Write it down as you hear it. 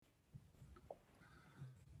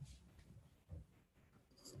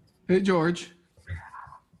Hey, George.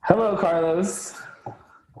 Hello, Carlos.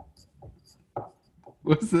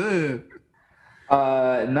 What's up?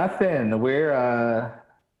 Nothing. We're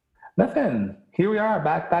nothing. Here we are,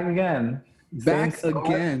 back again. Same Back spot,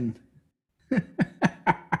 again.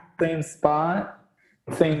 same spot,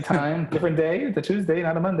 same time, different day. It's a Tuesday,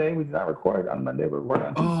 not a Monday. We did not record on Monday. We record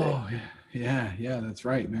on Tuesday. Oh, yeah, that's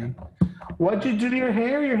right, man. What'd you do to your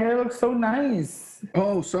hair? Your hair looks so nice.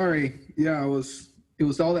 Oh, sorry. Yeah, it was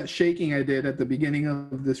all that shaking I did at the beginning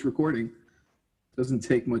of this recording. Doesn't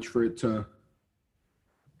take much for it to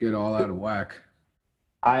get all out of whack.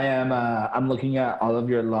 I'm looking at all of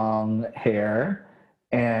your long hair,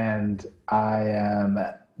 and I am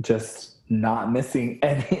just not missing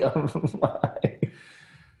any of mine.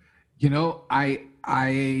 You know, I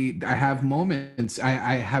have moments.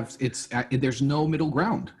 I have there's no middle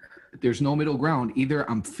ground. There's no middle ground. Either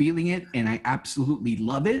I'm feeling it and I absolutely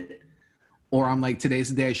love it, or I'm like, today's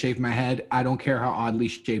the day I shaved my head. I don't care how oddly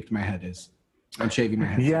shaped my head is. I'm shaving my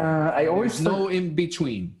head. Yeah, There's no in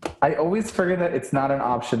between. I always forget that it's not an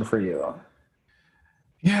option for you.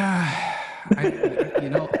 Yeah,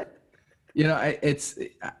 it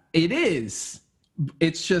is.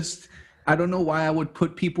 It's just I don't know why I would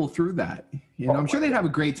put people through that. You know, I'm sure they'd have a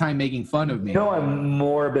great time making fun of me. No, I'm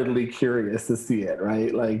morbidly curious to see it,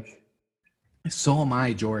 right? Like, so am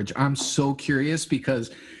I, George. I'm so curious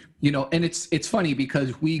because, you know, and it's funny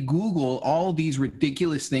because we Google all these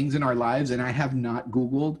ridiculous things in our lives, and I have not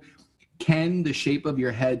Googled, can the shape of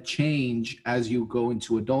your head change as you go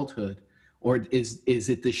into adulthood? Or is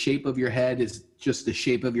it the shape of your head is just the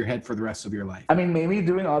shape of your head for the rest of your life? I mean, maybe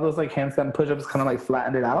doing all those like handstand push-ups kind of like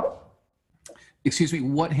flattened it out. Excuse me,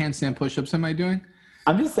 what handstand push-ups am I doing?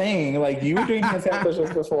 I'm just saying, like, you were doing handstand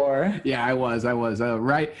push-ups before. Yeah, I was.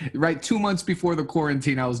 Right 2 months before the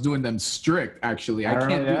quarantine, I was doing them strict, actually. I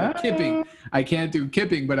can't do the kipping. I can't do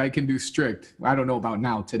kipping, but I can do strict. I don't know about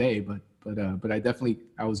now today, but I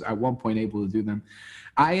was at one point able to do them.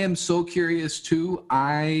 I am so curious too.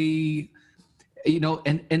 And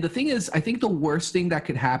the thing is, I think the worst thing that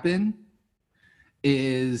could happen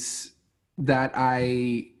is that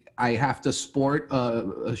I have to sport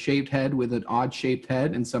a shaved head with an odd shaped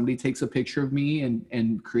head, and somebody takes a picture of me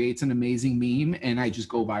and creates an amazing meme, and I just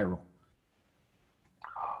go viral.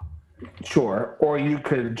 Sure. Or you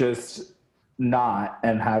could just not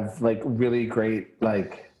and have like really great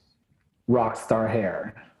like rock star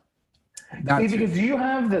hair. See, because you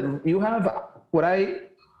have what I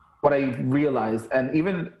realized, and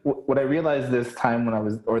even what I realized this time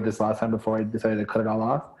this last time before I decided to cut it all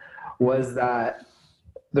off, was that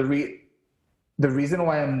the reason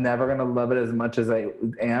why I'm never gonna love it as much as I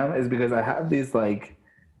am is because I have I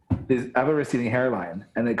have a receding hairline,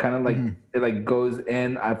 and it kind of like it like goes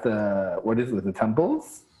in at the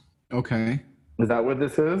temples. Okay. Is that what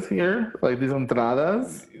this is here? Like these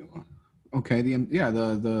entradas? Okay.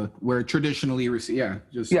 The where traditionally it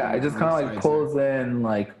just kind of like pulls in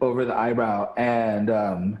like over the eyebrow,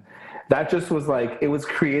 and that just was like it was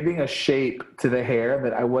creating a shape to the hair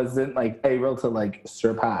that I wasn't like able to like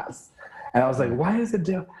surpass. And I was like, why is it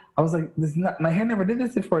do? I was like, my hair never did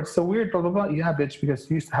this before. It's so weird. Blah blah blah. Yeah, bitch, because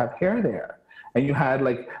you used to have hair there, and you had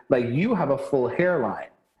like you have a full hairline.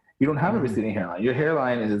 You don't have a receding hairline. Your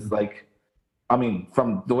hairline is like, I mean,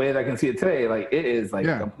 from the way that I can see it today, like it is like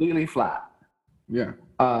completely flat. Yeah.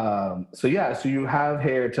 So you have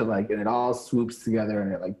hair to like, and it all swoops together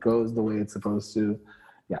and it like goes the way it's supposed to.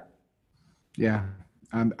 Yeah. Yeah.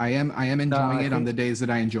 I am enjoying it on the days that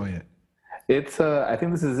I enjoy it. It's I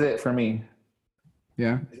think this is it for me.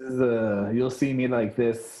 Yeah. This is you'll see me like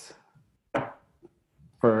this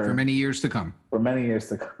for many years to come. For many years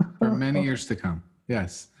to come. For many years to come.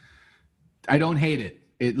 Yes. I don't hate it.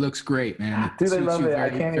 It looks great, man. Dude, I love it. I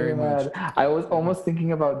can't even imagine. I was almost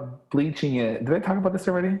thinking about bleaching it. Did I talk about this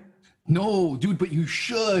already? No, dude, but you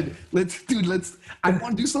should. I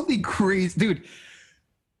want to do something crazy. Dude.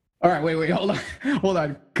 All right, wait, hold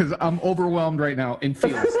on, because I'm overwhelmed right now in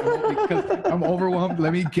feels. I'm overwhelmed.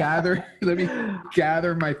 Let me gather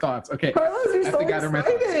my thoughts. Okay. Carlos, you're so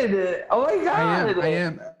excited. Oh my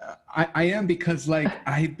God. I am because like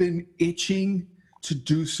I've been itching to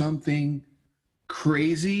do something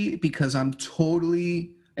crazy because I'm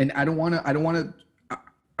totally, and I don't want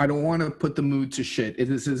to put the mood to shit.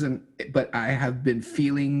 This isn't, but I have been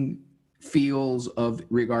feels of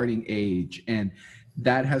regarding age, and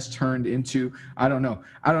that has turned into, I don't know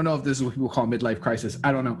if this is what people call midlife crisis.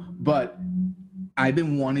 I don't know, but I've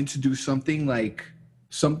been wanting to do something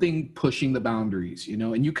pushing the boundaries, you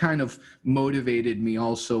know, and you kind of motivated me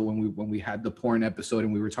also when we had the porn episode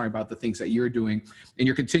and we were talking about the things that you're doing and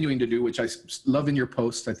you're continuing to do, which I love in your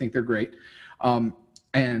posts. I think they're great.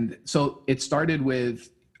 And so it started with,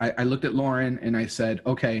 I looked at Lauren and I said,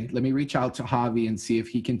 okay, let me reach out to Javi and see if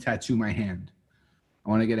he can tattoo my hand. I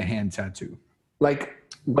want to get a hand tattoo. Like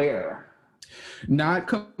where? Not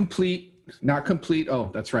complete. Oh,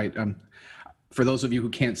 that's right. For those of you who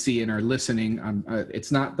can't see and are listening,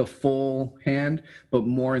 it's not the full hand, but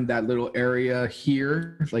more in that little area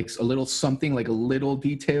here, like a little something, like a little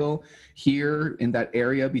detail here in that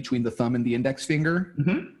area between the thumb and the index finger,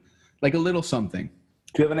 like a little something.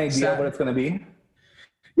 Do you have an idea what it's going to be?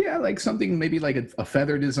 Yeah, like something maybe like a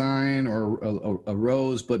feather design or a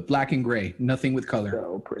rose, but black and gray, nothing with color.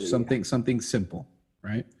 So pretty. Something simple,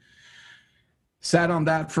 right? Sat on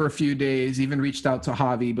that for a few days, even reached out to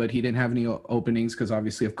Javi, but he didn't have any openings because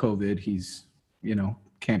obviously of COVID, he's,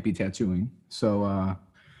 can't be tattooing. So,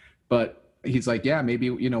 but he's like, yeah, maybe,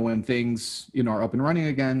 when things, are up and running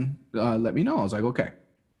again, let me know. I was like, okay.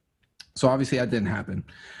 So obviously that didn't happen.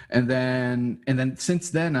 And then since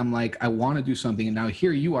then, I'm like, I want to do something. And now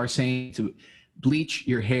here you are saying to bleach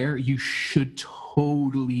your hair. You should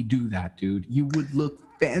totally do that, dude. You would look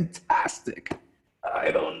fantastic.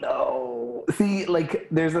 I don't know. See, like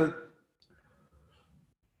there's a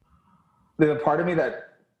part of me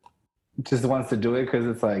that just wants to do it because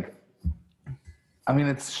it's like, I mean,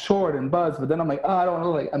 it's short and buzz, but then I'm like, oh, I don't want to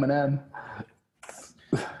look like Eminem.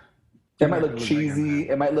 It might look cheesy.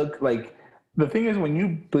 It might look like, the thing is when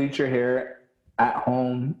you bleach your hair at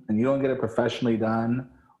home and you don't get it professionally done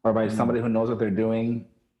or by somebody who knows what they're doing,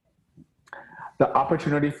 the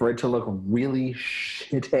opportunity for it to look really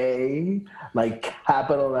shitty, like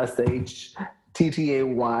capital SHTTAY,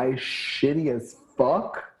 shitty as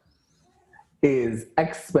fuck, is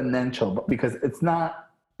exponential. Because it's not,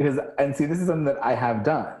 and see, this is something that I have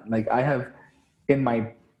done. Like I have when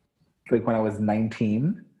I was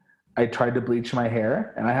 19, I tried to bleach my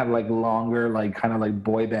hair and I had like longer, like kind of like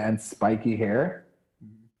boy band spiky hair.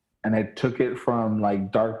 And I took it from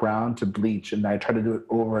like dark brown to bleach and I tried to do it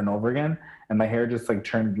over and over again. And my hair just like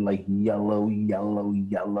turned like yellow. It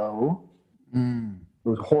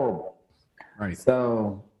was horrible. Right.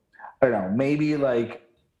 So I don't know, maybe like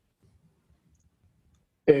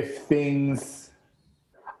if things,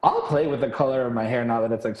 I'll play with the color of my hair now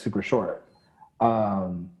that it's like super short.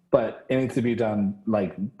 But it needs to be done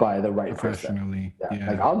like by the right professionally. person.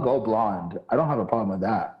 Yeah. Like I'll go blonde. I don't have a problem with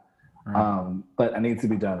that. Right. But it needs to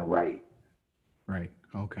be done right. Right.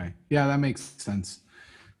 Okay. Yeah, that makes sense.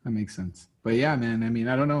 But yeah, man, I mean,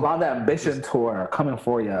 I don't know. Blonde Ambition Tour coming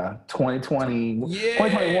for you 2020.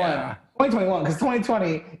 Yeah. 2021, because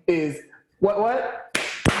 2020 is what?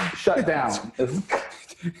 Shut down.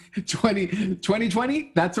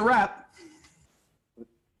 2020, that's a wrap.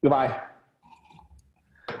 Goodbye.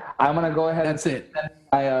 I'm gonna go ahead. That's it.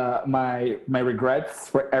 My regrets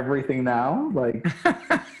for everything now. Like,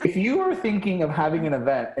 if you are thinking of having an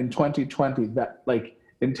event in 2020 that like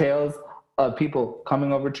entails people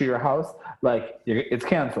coming over to your house, like it's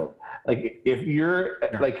canceled. Like if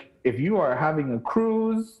you are having a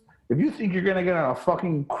cruise, if you think you're gonna get on a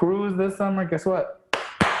fucking cruise this summer, guess what?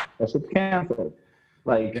 That shit's canceled.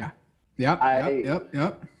 Like,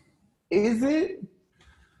 Yep. Is it?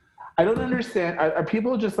 I don't understand. Are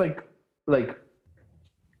people just like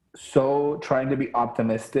so trying to be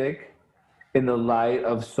optimistic in the light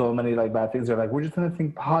of so many like bad things? They're like, we're just gonna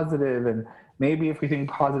think positive, and maybe if we think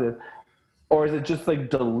positive, or is it just like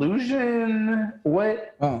delusion?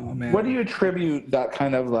 What? Oh man. What do you attribute that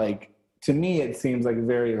kind of like? To me, it seems like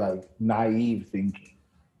very like naive thinking.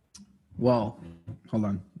 Well, hold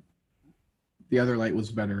on. The other light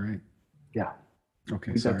was better, right? Yeah.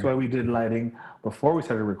 Okay, that's why we did lighting before we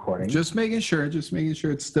started recording. Just making sure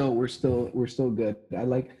it's still we're still good.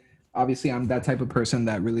 Obviously I'm that type of person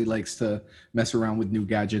that really likes to mess around with new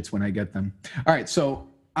gadgets when I get them. All right, so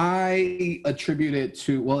I attribute it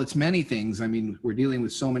to, well, it's many things. I mean, we're dealing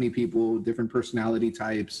with so many people, different personality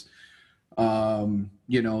types.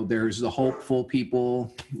 There's the hopeful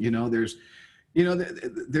people, there's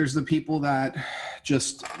the people that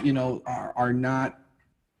just, are not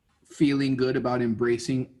feeling good about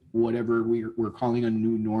embracing whatever we're calling a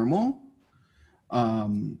new normal.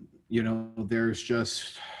 There's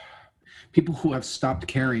just people who have stopped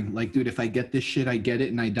caring. Like, dude, if I get this shit, I get it,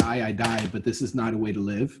 and I die, but this is not a way to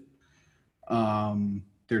live.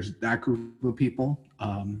 There's that group of people.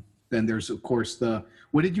 Then there's, of course,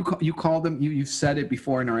 what did you call them? You said it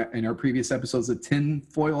before in our previous episodes, the tin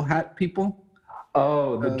foil hat people.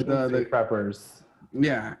 Oh, the preppers.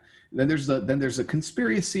 Yeah. Then there's the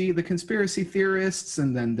conspiracy theorists,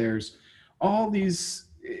 and then there's all these.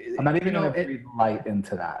 I'm not even going to breathe light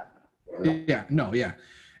into that. Yeah. No. Yeah.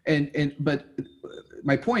 But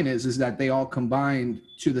my point is that they all combined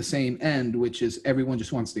to the same end, which is everyone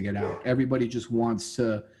just wants to get out. Everybody just wants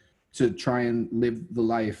to try and live the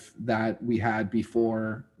life that we had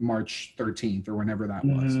before March 13th or whenever that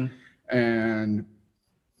was. And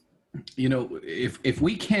you know, if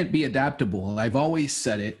we can't be adaptable, I've always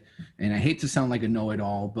said it, and I hate to sound like a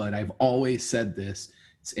know-it-all, but I've always said this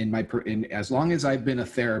as long as I've been a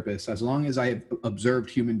therapist, as long as I have observed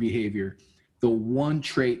human behavior, the one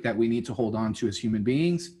trait that we need to hold on to as human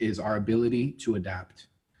beings is our ability to adapt.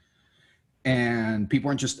 And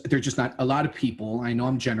they're just not, a lot of people, I know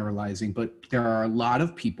I'm generalizing, but there are a lot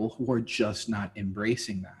of people who are just not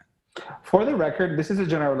embracing that. For the record, this is a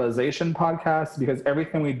generalization podcast because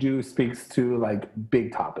everything we do speaks to like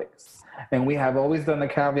big topics. And we have always done the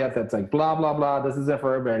caveat that's like, blah, blah, blah, this isn't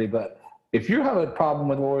for everybody. But if you have a problem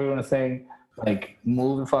with what we're going to say, like,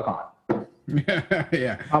 move the fuck on.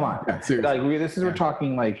 Yeah. Come on. Yeah, seriously. Like, we're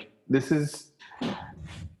talking like, this is,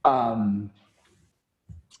 I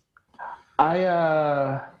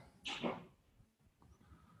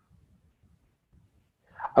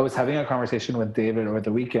was having a conversation with David over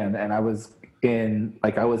the weekend, and I was in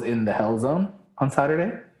the hell zone on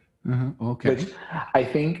Saturday. Okay. Which I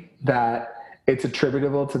think that it's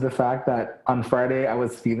attributable to the fact that on Friday I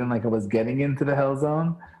was feeling like I was getting into the hell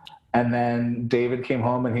zone, and then David came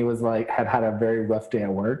home and he was like had a very rough day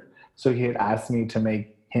at work, so he had asked me to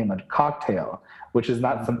make him a cocktail, which is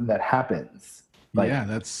not something that happens. Like,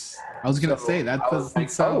 yeah, I was gonna say that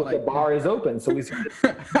doesn't sound like the bar is open, so we started.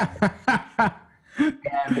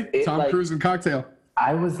 And Tom Cruise and cocktail.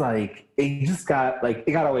 I was like, it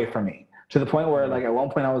got away from me to the point where like at one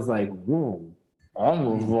point I was like, whoa,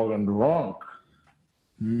 I'm fucking drunk.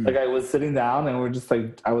 Like I was sitting down and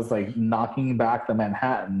I was like knocking back the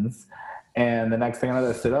Manhattans, and the next thing I know,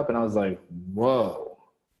 I stood up and I was like, whoa.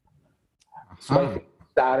 So I think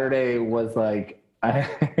Saturday was like a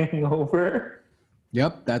hangover.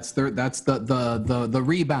 Yep, that's the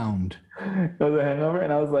rebound. It was a hangover,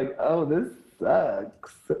 and I was like, oh, this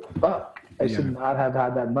sucks. Fuck. I should not have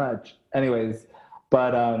had that much. Anyways,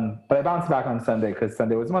 but I bounced back on Sunday because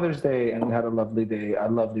Sunday was Mother's Day and we had a lovely day, a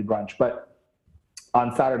lovely brunch. But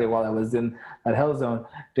on Saturday, while I was in that hell zone,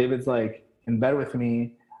 David's like in bed with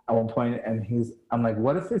me at one point, and I'm like,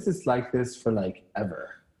 what if this is like this for like ever?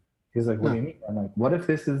 He's like, what do you mean? I'm like, what if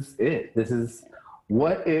this is it?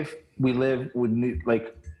 What if we live with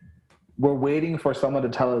like, we're waiting for someone to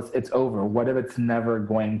tell us it's over. What if it's never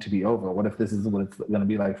going to be over? What if this is what it's going to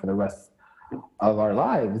be like for the rest of our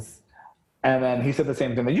lives? And then he said the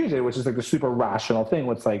same thing that you did, which is like the super rational thing.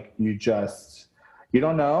 It's like, you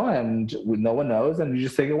don't know, and no one knows, and you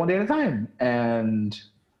just take it one day at a time. And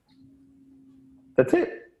that's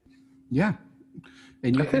it. Yeah.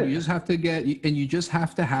 And you just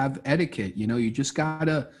have to have etiquette. You know, you just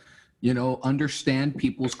gotta, understand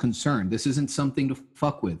people's concern. This isn't something to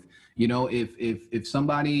fuck with. You know, if you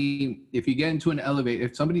get into an elevator,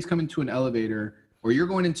 if somebody's coming to an elevator, or you're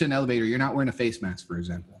going into an elevator, you're not wearing a face mask, for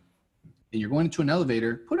example, and you're going into an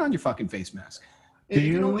elevator, put on your fucking face mask.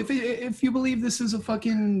 If you believe this is a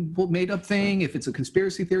fucking made up thing, if it's a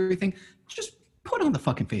conspiracy theory thing, just put on the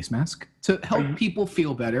fucking face mask to help people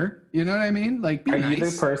feel better. You know what I mean? Like, be nice. Are you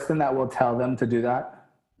the person that will tell them to do that?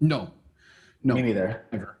 No. Me neither.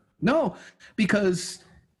 Never. No, because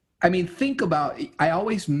I mean, think about. I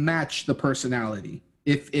always match the personality.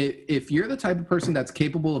 If you're the type of person that's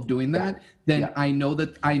capable of doing that, then I know the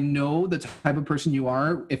type of person you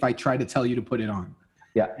are. If I try to tell you to put it on,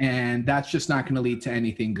 and that's just not going to lead to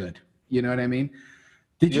anything good. You know what I mean?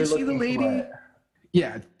 Did you see the lady?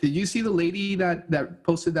 Yeah. Did you see the lady that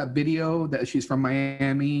posted that video that she's from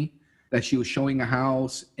Miami, that she was showing a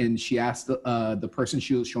house, and she asked the person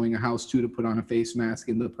she was showing a house to put on a face mask,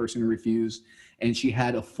 and the person refused, and she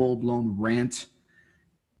had a full-blown rant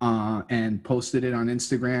and posted it on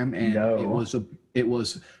Instagram, and it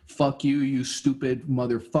was fuck you stupid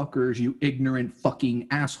motherfuckers, you ignorant fucking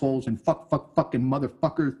assholes, and fucking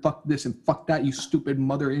motherfuckers, fuck this and fuck that, you stupid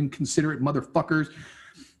inconsiderate motherfuckers.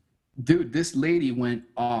 Dude, this lady went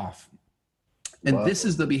off. And This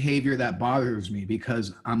is the behavior that bothers me,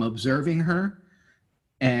 because I'm observing her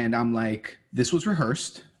and I'm like, this was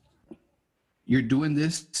rehearsed. You're doing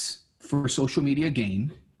this for social media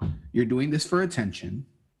gain. You're doing this for attention.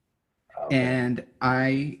 Okay. And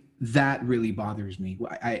that really bothers me.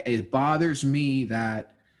 It bothers me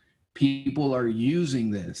that people are using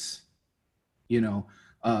this, to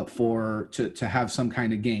have some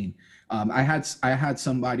kind of gain. I had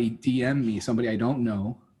somebody DM me, somebody I don't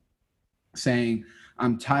know, saying,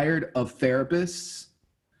 I'm tired of therapists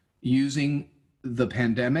using the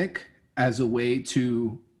pandemic as a way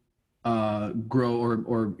to grow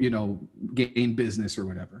or gain business or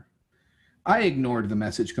whatever. I ignored the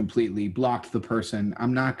message completely, blocked the person.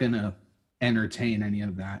 I'm not going to entertain any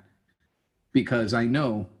of that because I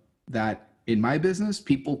know that in my business,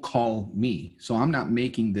 people call me. So I'm not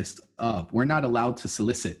making this up. We're not allowed to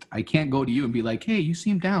solicit. I can't go to you and be like, hey, you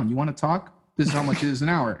seem down. You want to talk? This is how much it is an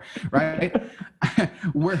hour, right?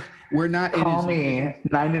 we're not. Call me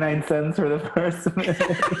 99 cents for the first minute.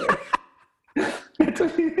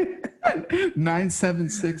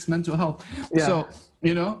 976 mental health. Yeah. So,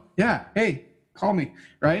 hey, call me,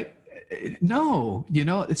 right? No,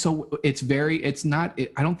 so it's not,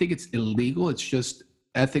 I don't think it's illegal. It's just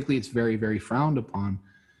ethically, it's very, very frowned upon.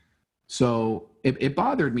 So it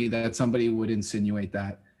bothered me that somebody would insinuate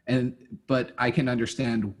that. But I can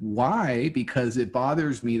understand why, because it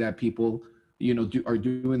bothers me that people, are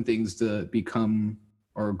doing things to become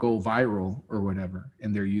or go viral or whatever,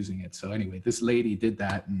 and they're using it. So anyway, this lady did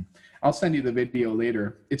that, and I'll send you the video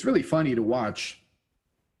later. It's really funny to watch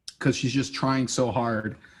because she's just trying so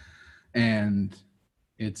hard, and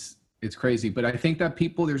it's crazy. But I think that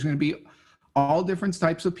there's going to be all different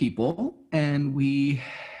types of people, and we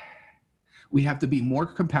have to be more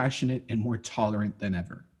compassionate and more tolerant than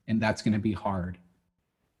ever. And that's going to be hard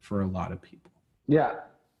for a lot of people. Yeah.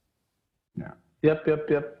 Yeah. Yep.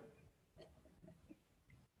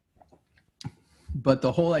 But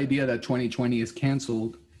the whole idea that 2020 is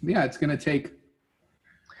canceled, yeah, it's going to take.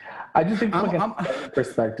 I just think from a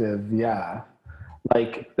perspective, yeah.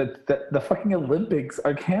 Like the fucking Olympics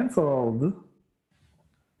are canceled.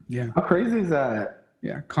 Yeah. How crazy is that?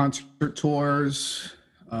 Yeah. Concert tours,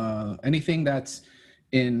 anything that's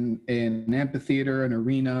in an amphitheater, an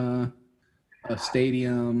arena, a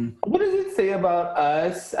stadium. What does it say about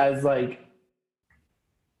us as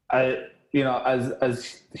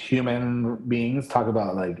as human beings? Talk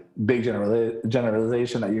about like big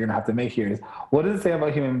generalization that you're gonna have to make here is, what does it say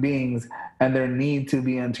about human beings and their need to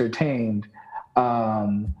be entertained,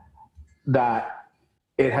 that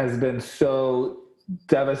it has been so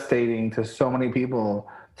devastating to so many people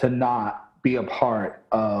to not be a part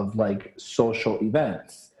of like social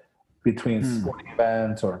events, between sporting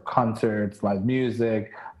events or concerts, live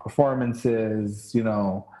music, performances,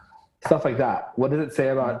 stuff like that. What does it say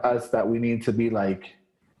about us that we need to be like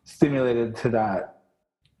stimulated to that?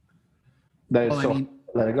 Let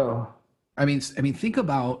it go. I mean, think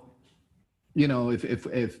about, if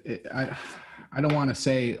I don't want to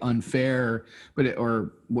say unfair, but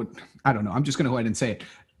I don't know. I'm just going to go ahead and say it.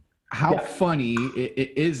 How funny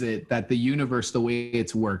is it that the universe, the way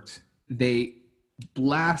it's worked, they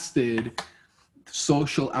blasted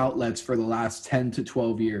social outlets for the last 10 to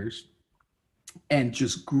 12 years and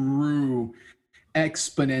just grew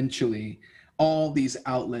exponentially. All these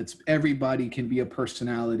outlets, everybody can be a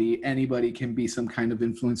personality. Anybody can be some kind of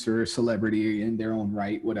influencer or celebrity in their own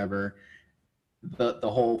right, whatever. The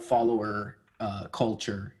whole follower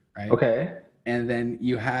culture, right? Okay. And then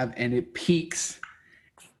and it peaks.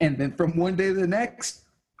 And then from one day to the next,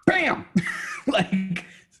 bam, like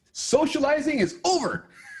socializing is over,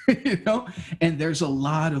 And there's a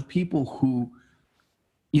lot of people who,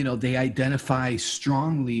 they identify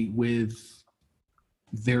strongly with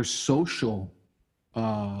their social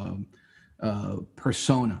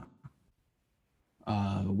persona,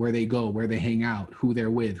 where they go, where they hang out, who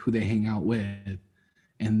they're with, who they hang out with.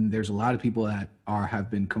 And there's a lot of people that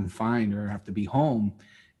have been confined or have to be home.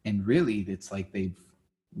 And really, it's like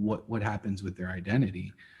what happens with their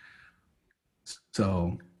identity.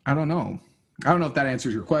 So I don't know if that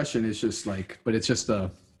answers your question. It's just but it's just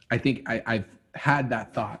I think I've had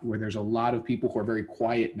that thought where there's a lot of people who are very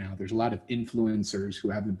quiet now. There's a lot of influencers who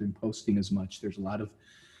haven't been posting as much. There's a lot of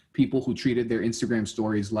people who treated their Instagram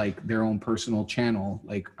stories like their own personal channel.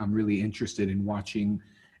 Like, I'm really interested in watching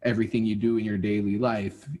everything you do in your daily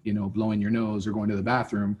life, blowing your nose or going to the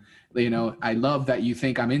bathroom. I love that you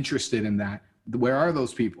think I'm interested in that. Where are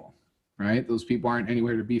those people, right? Those people aren't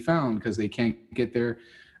anywhere to be found because they can't get their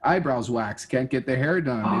eyebrows waxed, can't get their hair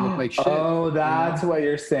done. They look like shit. Oh, that's what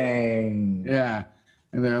you're saying. Yeah.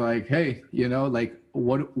 And they're like, hey,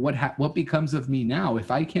 what becomes of me now if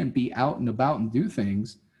I can't be out and about and do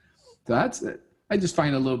things? So that's it. I just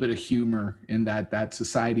find a little bit of humor in that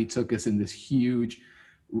society took us in this huge,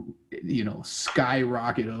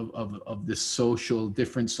 skyrocket of this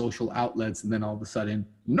different social outlets, and then all of a sudden,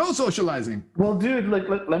 no socializing. Well, dude,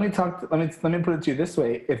 let me put it to you this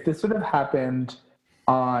way: if this would have happened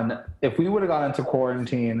if we would have gone into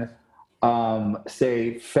quarantine,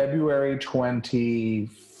 say February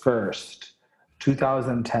 21st,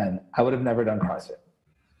 2010, I would have never done CrossFit.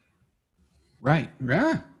 Right.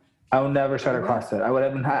 Yeah. I would never start a CrossFit. I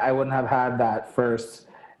wouldn't have had that first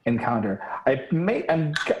encounter.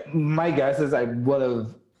 My guess is I would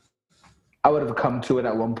have come to it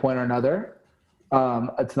at one point or another.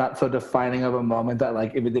 It's not so defining of a moment that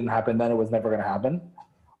like if it didn't happen then it was never going to happen.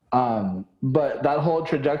 But that whole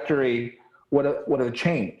trajectory would have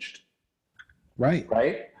changed. Right.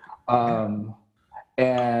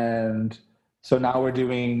 And so now our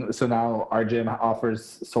gym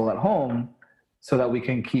offers Soul at Home so that we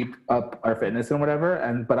can keep up our fitness and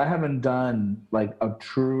whatever. But I haven't done like a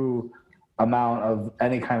true amount of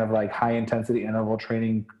any kind of like high intensity interval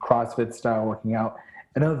training, CrossFit style working out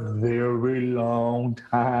in a very long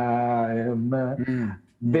time.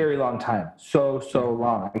 Very long time. So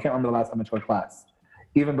long. I can't remember the last time I took a class.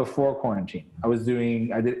 Even before quarantine, I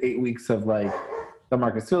did 8 weeks of like the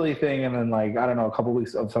Marcus Philly thing, and then like, I don't know, a couple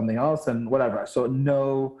weeks of something else and whatever. So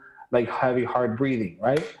no like heavy, hard breathing,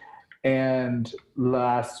 right? And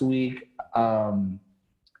last week,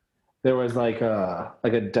 there was like a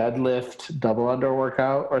deadlift double under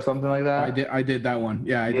workout or something like that. I did that one.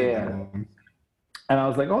 Yeah, I did that one. And I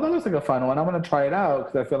was like, oh, that looks like a fun one. I'm gonna try it out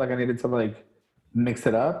because I feel like I needed to like mix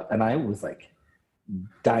it up, and I was like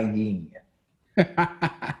dying. Did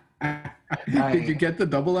you get the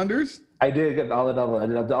double unders? I did get all the double. I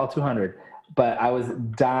did all 200, but I was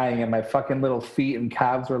dying, and my fucking little feet and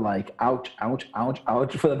calves were like, ouch, ouch, ouch,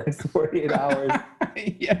 ouch for the next 48 hours.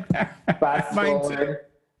 Yeah.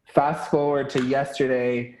 Fast forward to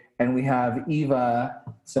yesterday, and we have Eva.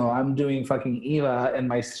 So I'm doing fucking Eva in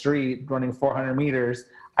my street, running 400 meters.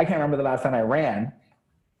 I can't remember the last time I ran.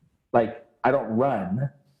 Like, I don't run.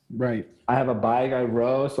 Right. I have a bike, I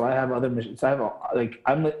row, so I have other missions. I'm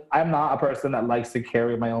not a person that likes to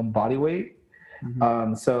carry my own body weight.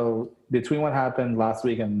 Mm-hmm. So between what happened last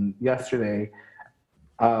week and yesterday,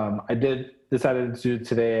 I decided to do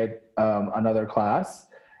today another class,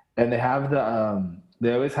 and they have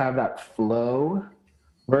they always have that flow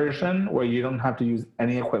version where you don't have to use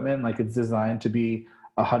any equipment. Like, it's designed to be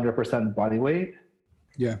 100% body weight.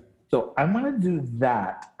 Yeah. So I'm gonna do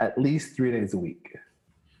that at least 3 days a week.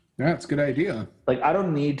 Yeah, it's a good idea. Like, I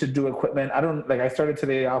don't need to do equipment. I started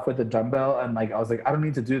today off with a dumbbell, and like I was like, I don't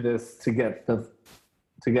need to do this to get the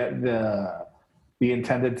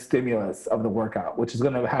intended stimulus of the workout, which is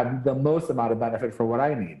going to have the most amount of benefit for what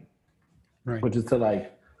I need, right? Which is to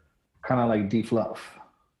like kind of like defluff.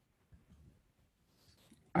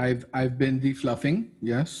 I've been defluffing,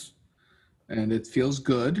 yes, and it feels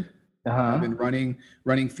good. I've been running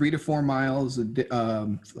 3 to 4 miles,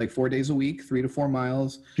 like 4 days a week, 3 to 4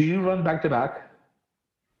 miles. Do you run back to back?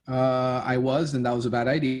 I was, and that was a bad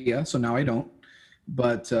idea. So now I don't.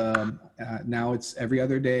 But now it's every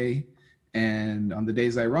other day. And on the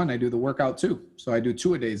days I run, I do the workout too. So I do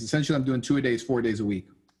 2 a days. Essentially, I'm doing 2 a days, 4 days a week.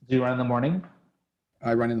 Do you run in the morning?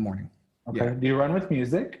 I run in the morning. Okay. Yeah. Do you run with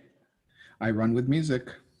music? I run with music.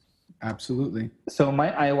 Absolutely. So my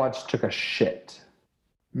iWatch took a shit.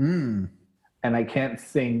 And I can't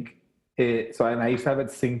sync it. So I used to have it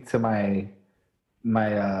synced to my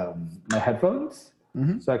headphones.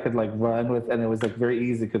 Mm-hmm. So I could like run with, and it was like very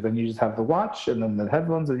easy because then you just have the watch and then the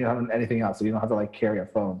headphones and you don't have anything else. So you don't have to like carry a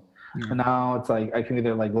phone. And now it's like I can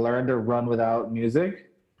either like learn to run without music,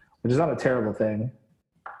 which is not a terrible thing.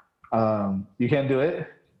 You can't do it?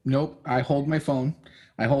 Nope. I hold my phone.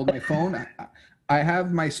 I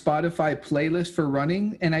have my Spotify playlist for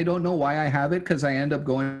running, and I don't know why I have it because I end up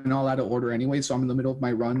going all out of order anyway. So I'm in the middle of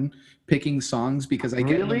my run picking songs because I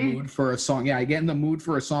get in the mood for a song. Yeah, I get in the mood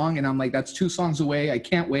for a song, and I'm like, that's 2 songs away. I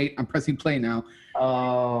can't wait. I'm pressing play now.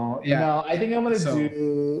 Oh, yeah. No, I think I'm going to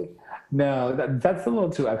do... No, that's a little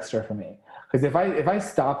too extra for me. Because if I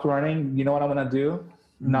stopped running, you know what I'm going to do?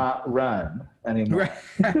 Not run anymore.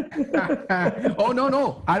 Oh,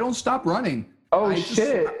 no. I don't stop running. Oh,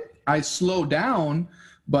 shit. I slow down,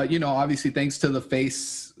 but, obviously thanks to the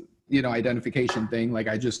face, identification thing, like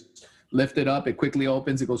I just lift it up, it quickly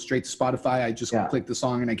opens, it goes straight to Spotify. I just click the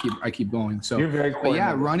song and I keep going. So you're very cool.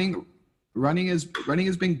 Yeah, running has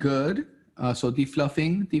been good. So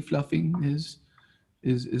defluffing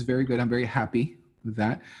is very good. I'm very happy with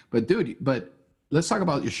that. But dude, let's talk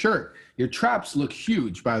about your shirt. Your traps look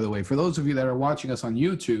huge, by the way. For those of you that are watching us on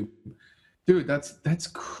YouTube, dude, that's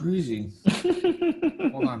crazy.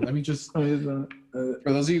 Hold on, let me just. For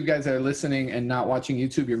those of you guys that are listening and not watching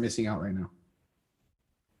YouTube, you're missing out right now.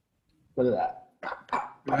 Look at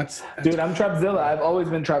that. That's dude, I'm Trapzilla. I've always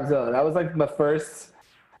been Trapzilla. That was like my first.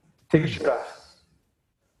 Take your shirt off.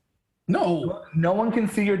 No one can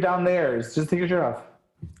see your down there's. Just take your shirt off.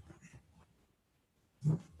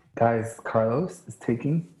 Guys, Carlos is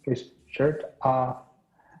taking his shirt off.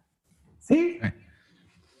 See? Okay.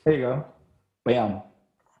 There you go. Bam.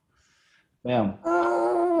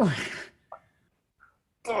 Oh.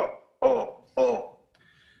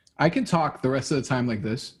 I can talk the rest of the time like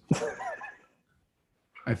this.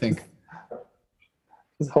 I think.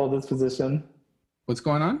 Just hold this position. What's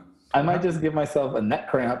going on? I might just give myself a neck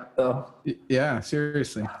cramp, though. Yeah,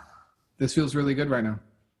 seriously. This feels really good right now.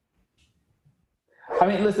 I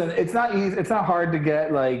mean, listen, it's not easy. It's not hard to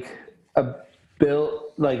get like a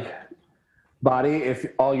built like body if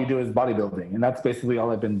all you do is bodybuilding, and that's basically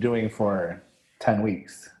all I've been doing for 10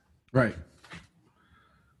 weeks. Right.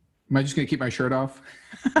 Am I just gonna keep my shirt off?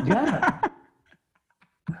 Yeah.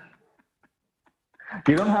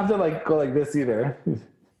 You don't have to like go like this either.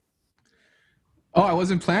 Oh, I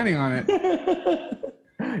wasn't planning on it.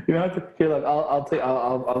 You don't have to. Here, look. I'll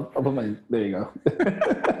put my. There you go.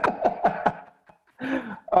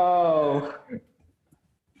 Oh,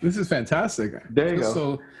 this is fantastic. There you go.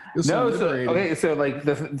 So like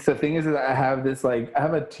the thing is that I have this like I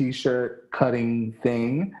have a t-shirt cutting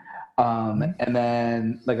thing, and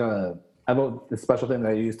then like I have a special thing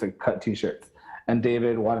that I use to cut t-shirts. And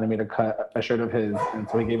David wanted me to cut a shirt of his, and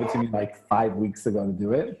so he gave it to me like 5 weeks ago to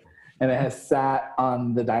do it. And it has sat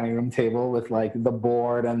on the dining room table with like the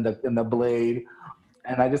board and the blade,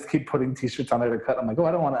 and I just keep putting t-shirts on there to cut. I'm like, oh,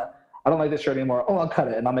 I don't like this shirt anymore. Oh, I'll cut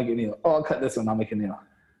it and I'll make it new. Oh, I'll cut this one. I'll make it new.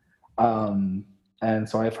 And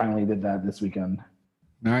so I finally did that this weekend.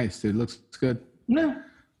 Nice, dude. Looks good. Yeah.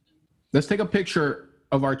 Let's take a picture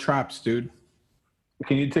of our traps, dude.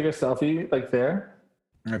 Can you take a selfie like there?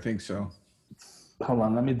 I think so. Hold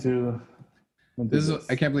on, let me do this.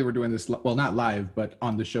 I can't believe we're doing this. Well, not live, but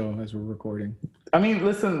on the show as we're recording. I mean,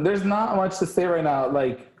 listen, there's not much to say right now.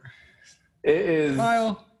 Like, it is.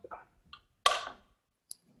 Smile.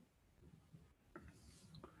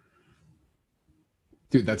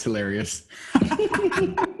 Dude, that's hilarious. All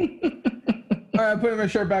right, putting my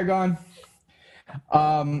shirt back on.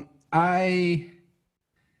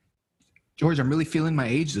 George, I'm really feeling my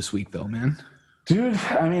age this week, though, man. Dude,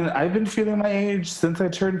 I mean, I've been feeling my age since I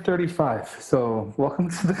turned 35. So, welcome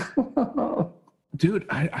to the club. Dude,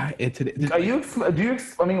 I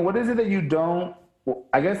mean, what is it that you don't?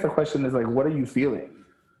 I guess the question is like, what are you feeling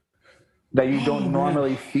that you don't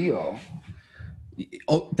normally feel?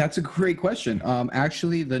 Oh, that's a great question.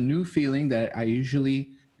 Actually, the new feeling that I usually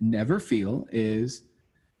never feel is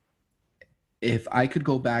if I could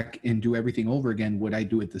go back and do everything over again, would I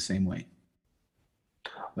do it the same way?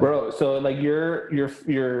 Bro, so like you're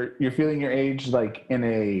feeling your age like in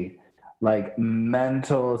a like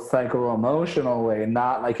mental, psycho-emotional way,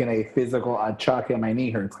 not like in a physical, I chuck and my knee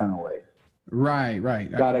hurts kind of way. Right.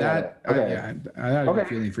 Got it. Okay. I had a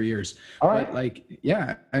feeling for years. All right. But like,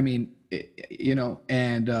 yeah, I mean,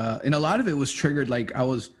 and a lot of it was triggered. Like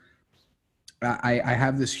I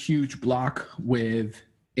have this huge block with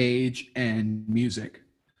age and music,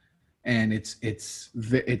 and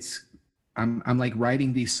I'm like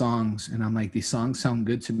writing these songs, and I'm like, these songs sound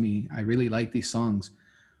good to me. I really like these songs,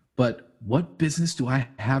 but what business do I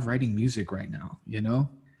have writing music right now? You know?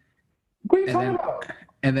 What are you talking about?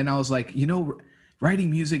 And then I was like,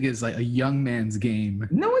 writing music is like a young man's game.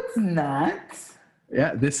 No, it's not.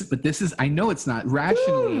 Yeah, this is, I know it's not.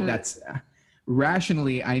 Rationally,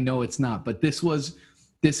 I know it's not. But this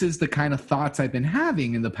is the kind of thoughts I've been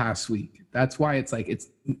having in the past week. That's why it's like,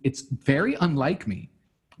 it's very unlike me.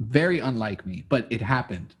 Very unlike me, but it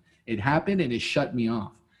happened. It happened and it shut me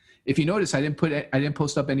off. If you notice, I didn't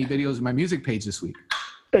post up any videos of my music page this week.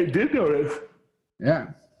 I did notice. Yeah.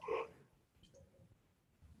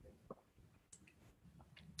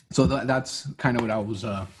 So that's kind of what I was,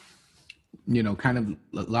 kind of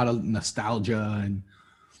a lot of nostalgia and,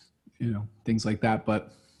 things like that.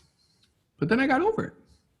 But then I got over it.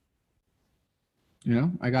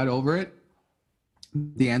 I got over it.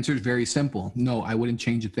 The answer is very simple. No, I wouldn't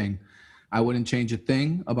change a thing. I wouldn't change a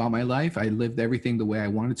thing about my life. I lived everything the way I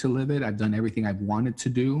wanted to live it. I've done everything I've wanted to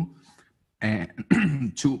do, and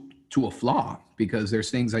to a flaw, because there's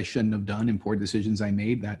things I shouldn't have done and poor decisions I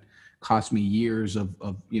made that cost me years of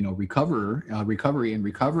recovery and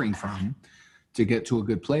recovering from to get to a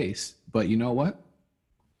good place. But you know what?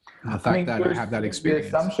 The fact that I have that experience.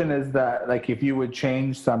 The assumption is that like if you would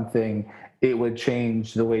change something, it would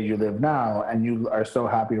change the way you live now, and you are so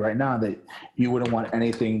happy right now that you wouldn't want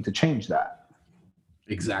anything to change that.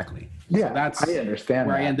 Exactly. Yeah, so that's I understand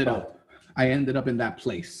where that, I ended up. I ended up in that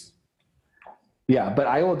place. Yeah, but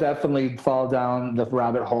I will definitely fall down the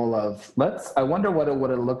rabbit hole of I wonder what it would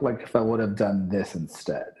have looked like if I would have done this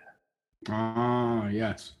instead. Ah,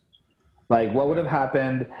 yes. Like what would have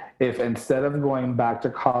happened if instead of going back to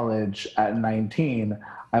college at 19,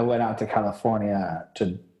 I went out to California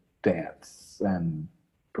to dance and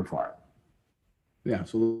perform. Yeah,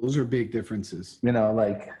 so those are big differences.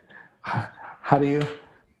 Like how do you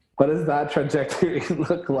What does that trajectory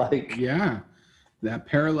look like? Yeah, that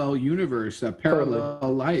parallel universe, that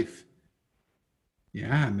parallel life.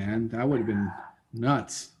 Yeah, man, that would have been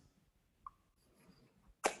nuts.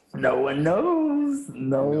 No one knows.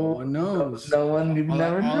 No one knows. No one. You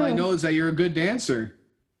never know. All I know is that you're a good dancer.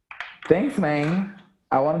 Thanks, man.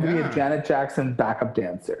 I wanted to be a Janet Jackson backup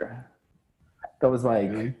dancer. That was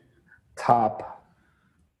like Really? top.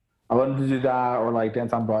 I wanted to do that or like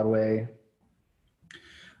dance on Broadway.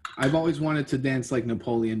 I've always wanted to dance like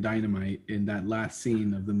Napoleon Dynamite in that last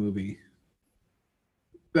scene of the movie.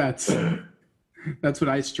 That's what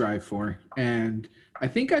I strive for, and I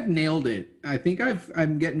think I've nailed it. I think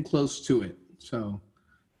I'm getting close to it. So,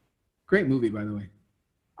 great movie, by the way.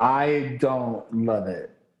 I don't love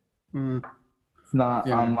it. It's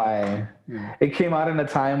not on my. Yeah. It came out in a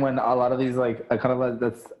time when a lot of these like a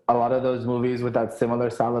lot of those movies with that similar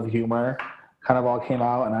style of humor kind of all came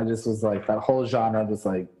out, and I just was like that whole genre just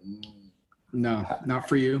like. No, not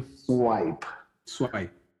for you. Swipe. No.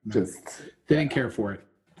 Just didn't care for it.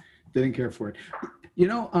 Didn't care for it. You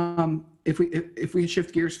know, if we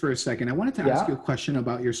shift gears for a second, I wanted to ask you a question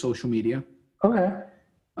about your social media. Okay.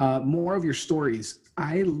 More of your stories.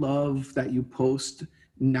 I love that you post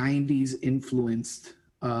 90s influenced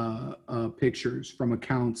pictures from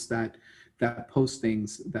accounts that post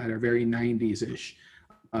things that are very 90s-ish.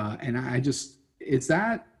 And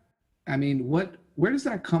where does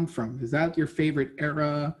that come from? Is that your favorite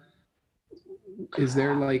era? Is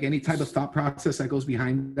there like any type of thought process that goes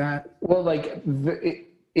behind that? Well, like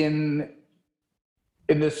in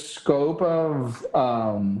the scope of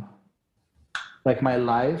like my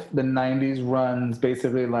life, the 90s runs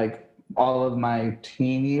basically like all of my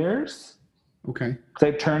teen years. Okay. Because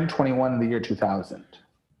I turned 21 in the year 2000.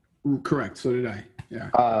 Correct. So did I. Yeah.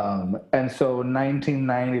 And so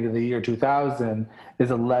 1990 to the year 2000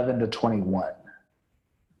 is 11 to 21.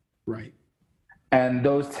 Right. And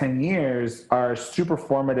those 10 years are super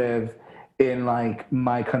formative in like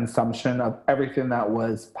my consumption of everything that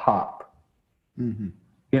was pop, you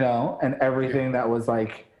know, and everything that was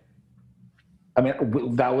like, I mean,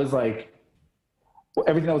 that was like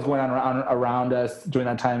everything that was going on around us during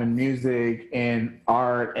that time in music, in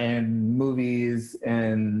art, and movies,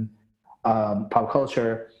 and pop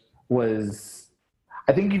culture was,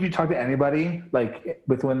 I think if you talk to anybody like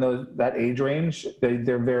within that age range,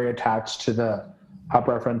 they're very attached to the pop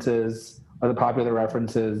references or the popular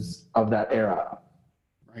references of that era.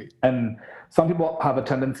 Right. And some people have a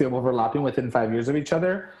tendency of overlapping within 5 years of each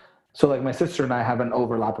other. So like my sister and I have an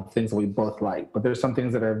overlap of things that we both like, but there's some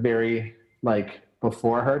things that are very like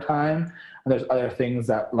before her time. And there's other things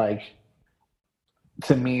that like,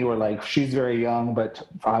 to me were like, she's very young, but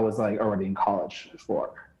I was like already in college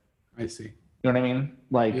before. I see. You know what I mean?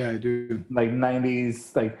 Like, yeah, I do. Like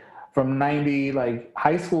 90s, like from 90, like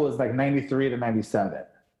high school is like 93 to 97,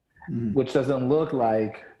 which doesn't look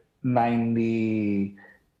like 90,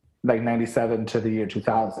 like 97 to the year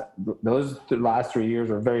 2000. Those last 3 years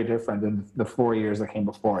were very different than the 4 years that came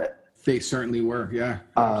before it. They certainly were. Yeah,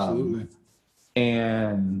 absolutely.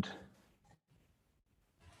 And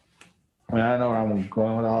I mean, I don't know where I'm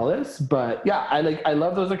going with all this, but yeah, I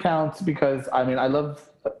love those accounts because I mean, I love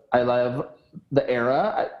the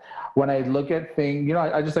era. When I look at things, you know,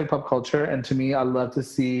 I just like pop culture, and to me, I love to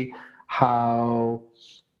see how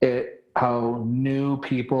new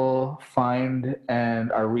people find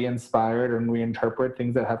and are re-inspired and reinterpret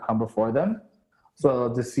things that have come before them.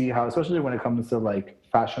 So to see how, especially when it comes to like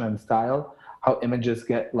fashion and style, how images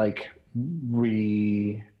get like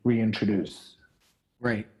reintroduced.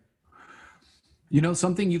 Right. You know,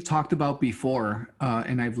 something you've talked about before,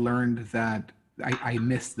 and I've learned that I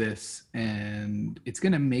miss this, and it's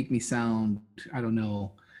going to make me sound, I don't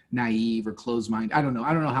know, naive or closed-minded. I don't know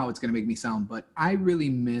how it's going to make me sound, but I really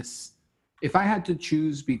miss, if I had to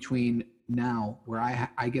choose between now where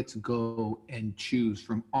I get to go and choose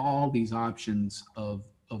from all these options of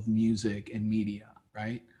music and media,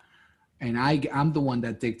 right? And I'm the one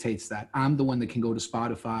that dictates that. I'm the one that can go to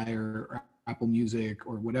Spotify or Apple Music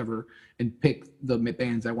or whatever and pick the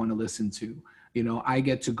bands I want to listen to. You know, I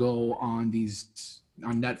get to go on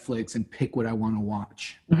Netflix and pick what I want to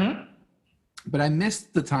watch. Mm-hmm. But I miss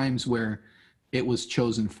the times where it was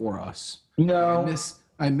chosen for us. No.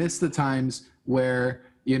 I miss the times where,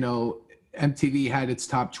 you know, MTV had its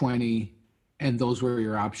top 20 and those were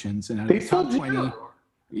your options. And out of the top 20,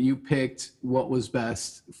 you picked what was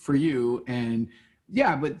best for you. And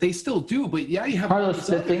yeah, but they still do. But yeah, you have Carlos,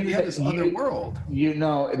 this other world. You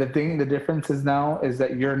know, the difference is now is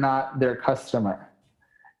that you're not their customer.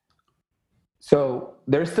 So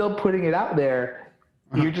they're still putting it out there.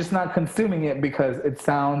 You're just not consuming it because it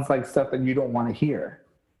sounds like stuff that you don't want to hear.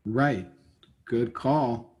 Right. Good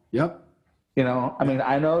call. Yep. You know, I mean,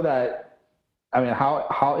 I know that. I mean,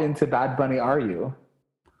 how into Bad Bunny are you?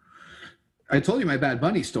 I told you my Bad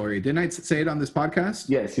Bunny story. Didn't I say it on this podcast?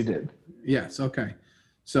 Yes, you did. Yes. Okay.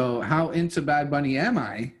 So how into Bad Bunny am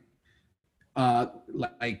I?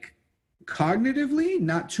 Like cognitively,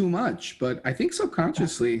 not too much, but I think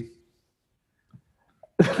subconsciously,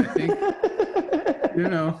 I think, you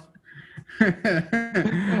know,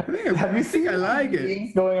 Have you seen I like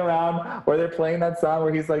it. going around where they're playing that song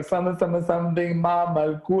where he's like something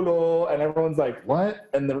mama culo, and everyone's like, what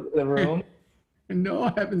in the room? No,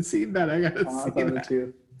 I haven't seen that. I gotta see that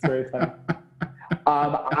too. It's very funny.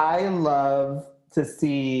 I love to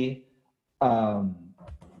see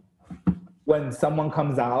when someone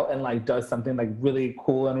comes out and like does something like really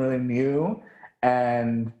cool and really new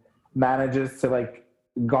and manages to like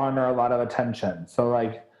garner a lot of attention. So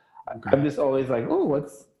like I'm just always like, oh,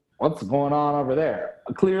 what's going on over there?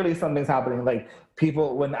 Clearly something's happening. Like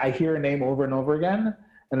people, when I hear a name over and over again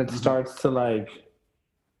and it starts to like,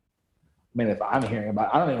 I mean, if I'm hearing about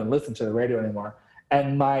it, I don't even listen to the radio anymore.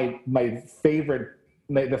 And my favorite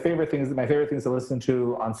things to listen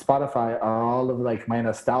to on Spotify are all of like my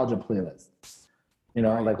nostalgia playlists. You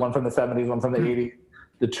know, like one from the 70s, one from the 80s,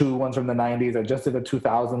 the two ones from the 90s. I just did a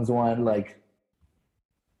 2000s one. Like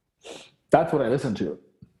that's what I listen to.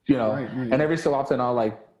 You know, right. And every so often I'll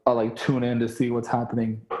like tune in to see what's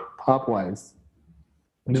happening pop wise.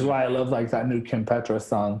 Which is why I love like that new Kim Petras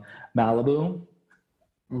song, Malibu.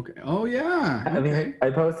 Okay. Oh yeah. I mean, I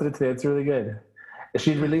posted it today. It's really good.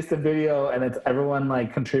 She released a video and it's everyone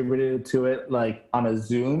like contributed to it like on a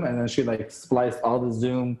Zoom, and then she like spliced all the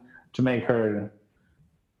Zoom to make her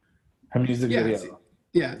music video.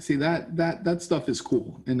 See that stuff is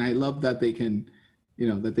cool, and I love that they can, you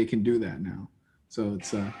know, that they can do that now. So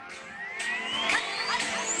it's I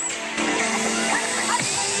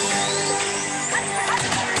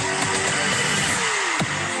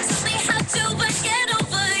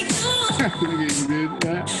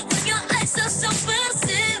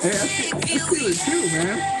feel it too,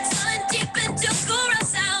 man.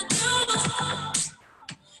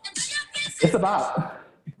 It's a bop.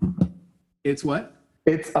 It's what?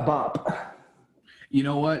 It's a bop. You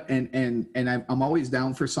know what? And I'm always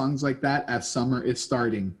down for songs like that as summer is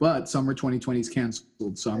starting. But summer 2020 is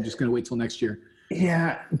canceled, so I'm just gonna wait till next year.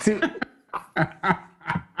 Yeah.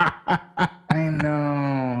 I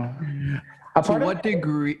know. To what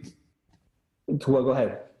degree? Well, go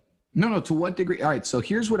ahead. No. To what degree? All right. So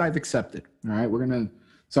here's what I've accepted. All right. We're gonna.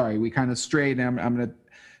 Sorry, we kind of strayed. I'm gonna.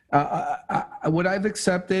 What I've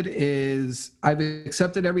accepted is I've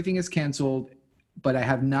accepted everything is canceled, but I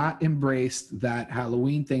have not embraced that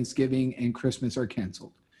Halloween, Thanksgiving, and Christmas are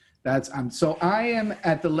canceled. So I am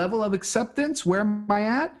at the level of acceptance. Where am I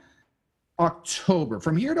at? October.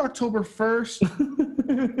 From here to October 1st,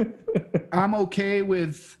 I'm okay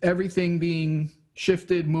with everything being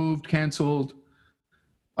shifted, moved, canceled.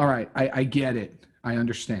 All right, I get it. I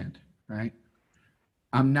understand, right?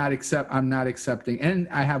 I'm not accepting. And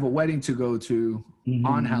I have a wedding to go to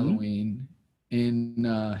on Halloween in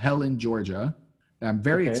Helen, Georgia, that I'm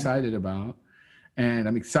very excited about. And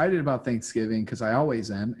I'm excited about Thanksgiving because I always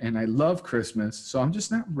am. And I love Christmas. So I'm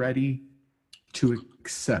just not ready to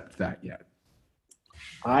accept that yet.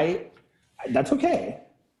 That's okay.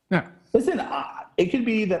 Yeah. Listen, it could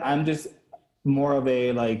be that I'm just more of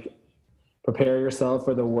a like prepare yourself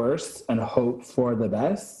for the worst and hope for the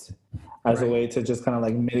best as a way to just kind of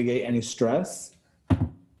like mitigate any stress.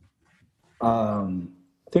 I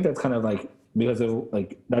think that's kind of like because of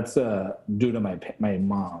like that's due to my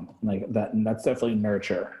mom, like that's definitely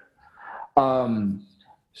nurture.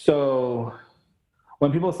 So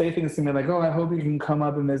when people say things to me like, oh, I hope you can come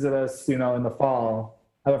up and visit us, you know, in the fall.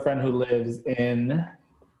 I have a friend who lives in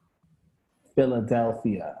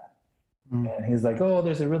Philadelphia. And he's like, oh,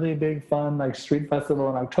 there's a really big fun like street festival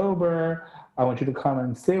in October. I want you to come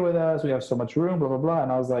and stay with us. We have so much room, blah, blah, blah.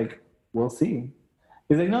 And I was like, we'll see.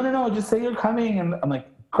 He's like, no, just say you're coming. And I'm like,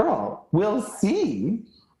 girl, we'll see.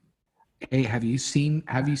 Hey, have you seen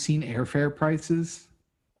airfare prices?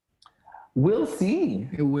 We'll see.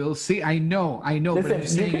 We'll see. I know. Listen,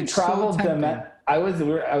 but you can travel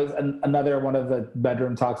another one of the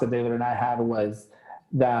bedroom talks that David and I had was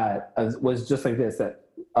just like this, that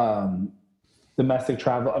domestic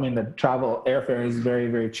travel, the travel airfare is very,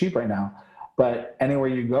 very cheap right now, but anywhere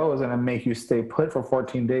you go is going to make you stay put for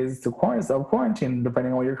 14 days to quarantine,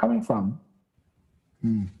 depending on where you're coming from.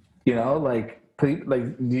 You know, like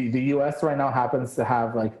the US right now happens to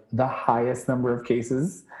have like the highest number of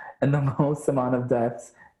cases and the most amount of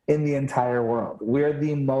deaths in the entire world. We're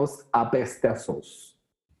the most apestosos.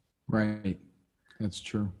 Right. That's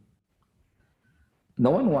true.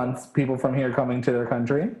 No one wants people from here coming to their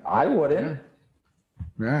country. I wouldn't.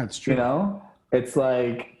 Yeah, it's true. You know, it's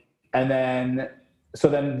like, and then, so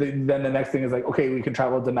then the next thing is like, okay, we can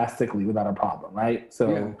travel domestically without a problem, right?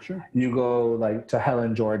 So you go like to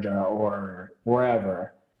Helen, Georgia, or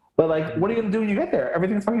wherever. But like, what are you gonna do when you get there?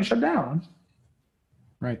 Everything's fucking shut down.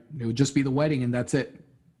 Right. It would just be the wedding, and that's it.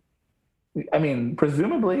 I mean,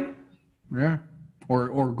 presumably. Yeah.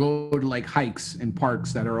 Or go to like hikes in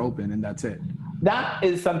parks that are open, and that's it. That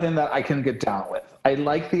is something that I can get down with. I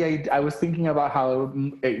like the idea. I was thinking about how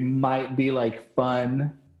it might be like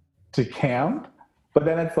fun to camp, but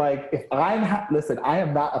then it's like, if listen, I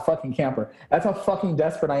am not a fucking camper. That's how fucking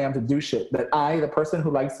desperate I am to do shit. That the person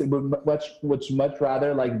who likes it, would much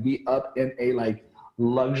rather like be up in a like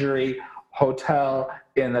luxury hotel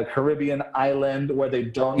in a Caribbean island where they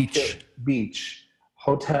don't beach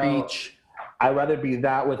hotel. Beach. I'd rather be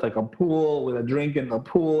that with like a pool, with a drink in the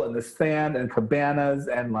pool and the sand and cabanas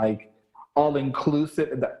and like all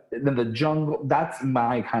inclusive than the jungle. That's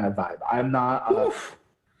my kind of vibe. I'm not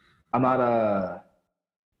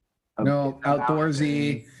no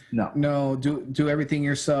outdoorsy. No, do everything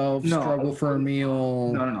yourself. No. Struggle for a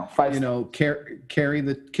meal. No. Carry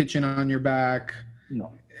the kitchen on your back.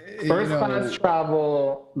 No. First class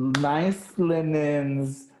travel, nice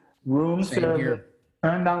linens, room service,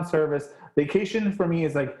 turn down service. Vacation for me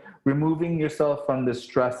is like removing yourself from the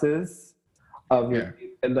stresses of your,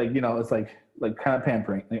 like, you know, it's like kind of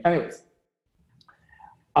pampering. Like, anyways,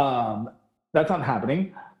 that's not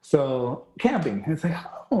happening. So camping, it's like,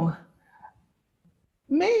 oh,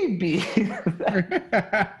 maybe.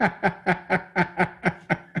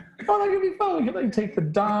 Oh, that could be fun. We could like take the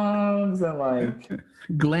dogs and like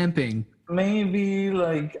glamping. Maybe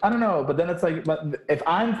like, I don't know, but then it's like, but if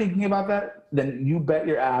I'm thinking about that, then you bet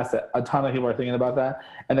your ass that a ton of people are thinking about that,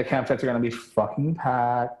 and the campsites are going to be fucking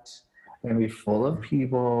packed. They're going to be full of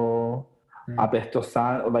people,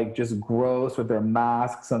 apestosan, like just gross with their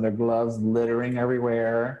masks and their gloves littering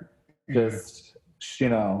everywhere. Just, you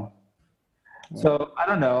know. So I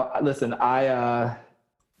don't know. Listen, I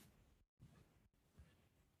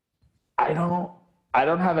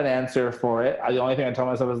don't have an answer for it. The only thing I tell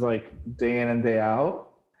myself is like day in and day out.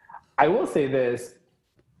 I will say this.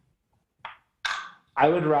 I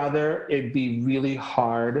would rather it be really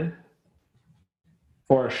hard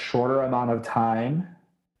for a shorter amount of time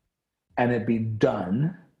and it be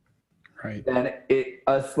done. Right. Than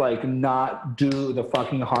us like not do the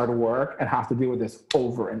fucking hard work and have to deal with this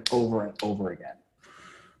over and over and over again.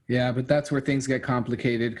 Yeah, but that's where things get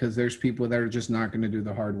complicated because there's people that are just not going to do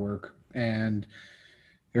the hard work. And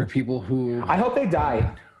there are people who... I hope they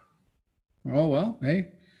die. Oh, well, hey.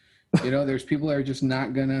 You know, there's people that are just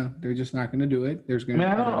not gonna... They're just not gonna do it. There's gonna...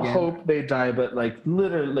 I don't hope they die, but like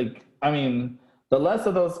literally, like, I mean, the less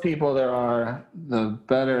of those people there are, the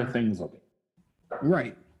better things will be.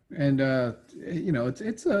 Right. And, you know,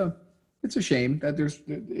 it's a shame that there's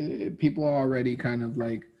people are already kind of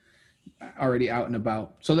like already out and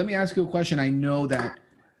about. So let me ask you a question. I know that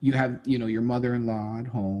you have, you know, your mother-in-law at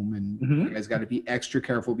home and you guys got to be extra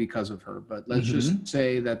careful because of her. But let's just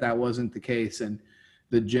say that wasn't the case and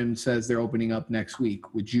the gym says they're opening up next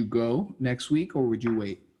week. Would you go next week or would you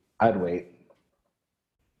wait? I'd wait.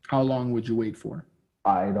 How long would you wait for?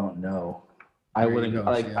 I don't know. I wouldn't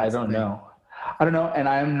like, I don't know. I don't know. And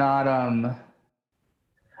I'm not,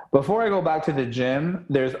 before I go back to the gym,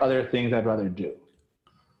 there's other things I'd rather do.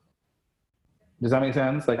 Does that make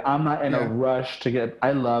sense? Like, I'm not in a rush to get,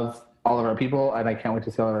 I love all of our people and I can't wait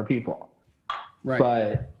to see all of our people. Right.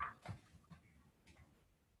 But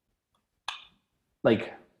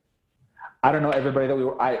like, I don't know everybody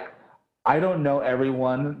that I don't know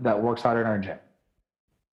everyone that works out in our gym.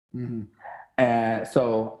 Mm-hmm. And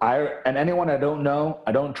so and anyone I don't know,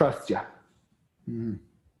 I don't trust you. Mm-hmm.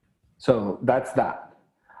 So that's that.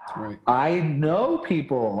 Right. I know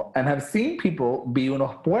people and have seen people be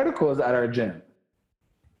unos puercos at our gym.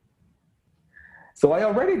 So I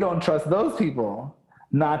already don't trust those people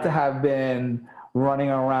not to have been running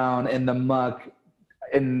around in the muck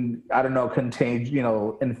in, I don't know, contained, you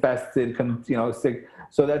know, infested, you know, sick.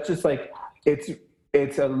 So that's just like,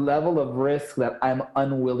 it's a level of risk that I'm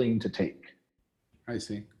unwilling to take. I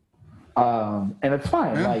see. And it's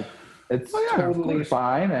fine. Yeah. Like, it's totally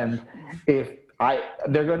fine. And if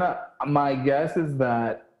my guess is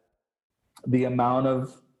that the amount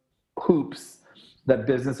of hoops that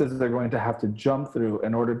businesses are going to have to jump through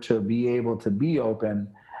in order to be able to be open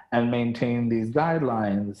and maintain these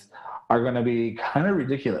guidelines are going to be kind of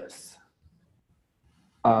ridiculous.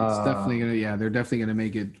 It's definitely gonna, yeah, they're definitely gonna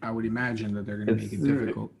make it. I would imagine that they're gonna make it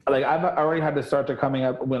difficult. Like I've already had to start to coming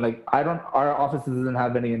up when like our office doesn't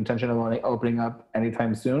have any intention of only opening up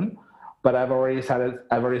anytime soon, but I've already started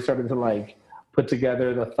to like put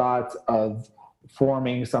together the thoughts of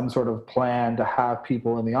forming some sort of plan to have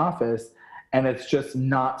people in the office, and it's just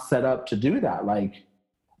not set up to do that. Like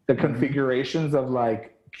the configurations of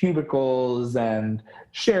like cubicles and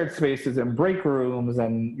shared spaces and break rooms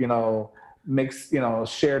and mixed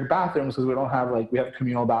shared bathrooms, because we don't have we have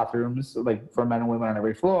communal bathrooms like for men and women on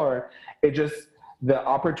every floor. It just, the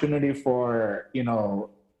opportunity for to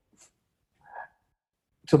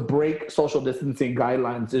break social distancing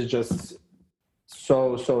guidelines is just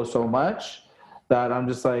so much that I'm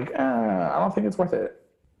just like I don't think it's worth it.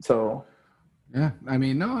 So yeah, I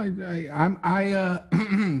mean, no,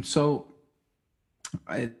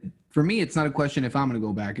 for me, it's not a question if I'm going to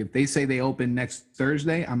go back. If they say they open next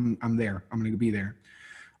Thursday, I'm there. I'm going to be there.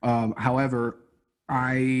 However,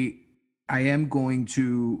 I am going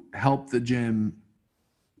to help the gym.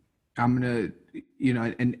 I'm going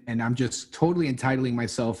to, and I'm just totally entitling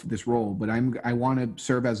myself this role, but I want to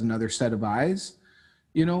serve as another set of eyes,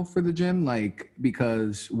 for the gym,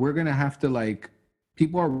 because we're going to have to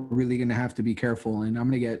people are really going to have to be careful, and I'm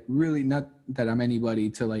going to get really, not that I'm anybody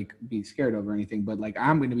to be scared of or anything, but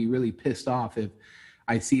I'm going to be really pissed off if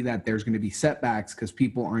I see that there's going to be setbacks because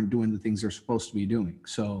people aren't doing the things they're supposed to be doing.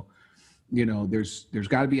 So, there's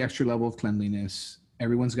got to be extra level of cleanliness.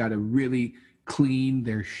 Everyone's got to really clean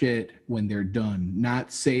their shit when they're done,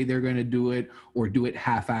 not say they're going to do it or do it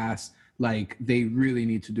half-ass. They really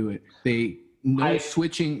need to do it.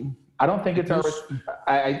 Switching. I don't think it's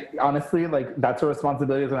I honestly, that's a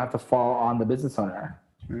responsibility that's gonna have to fall on the business owner.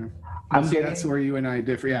 Yeah. That's where you and I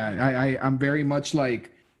differ. Yeah, I'm very much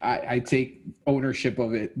I take ownership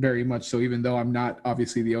of it very much. So even though I'm not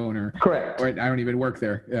obviously the owner, correct, or I don't even work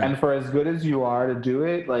there. Yeah. And for as good as you are to do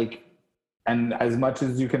it, and as much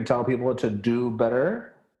as you can tell people to do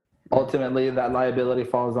better, ultimately that liability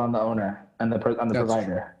falls on the owner and on the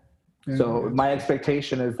provider. Yeah, so my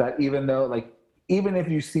expectation is that even if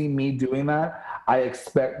you see me doing that, I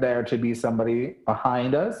expect there to be somebody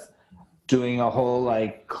behind us doing a whole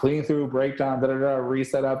clean through, breakdown,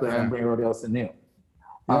 reset up, and then bring everybody else in new.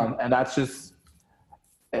 Yeah. And that's just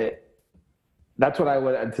it. That's what I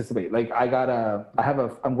would anticipate.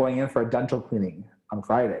 I'm going in for a dental cleaning on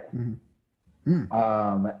Friday.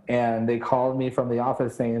 Mm-hmm. And they called me from the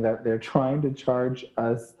office saying that they're trying to charge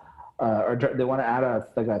us, or they want to add a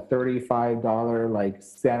 $35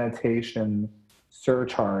 sanitation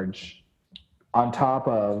surcharge on top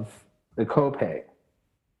of the copay.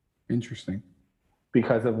 Interesting.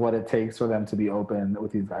 Because of what it takes for them to be open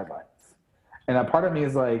with these guidelines. And a part of me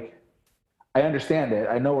is I understand it.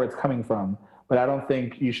 I know where it's coming from, but I don't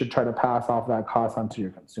think you should try to pass off that cost onto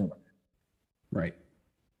your consumer. Right.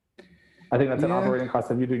 I think that's an operating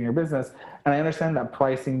cost of you doing your business. And I understand that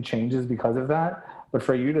pricing changes because of that. But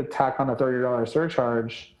for you to tack on a $30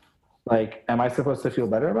 surcharge, am I supposed to feel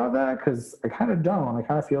better about that? Because I kind of don't. I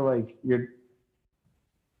kind of feel like you're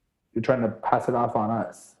trying to pass it off on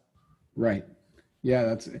us. Right.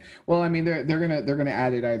 Yeah, well, I mean, they're gonna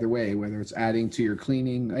add it either way, whether it's adding to your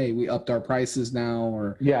cleaning. Hey, we upped our prices now,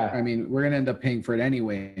 or I mean, we're gonna end up paying for it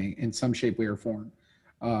anyway in some shape, way, or form.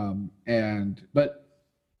 But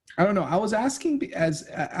I don't know. I was asking because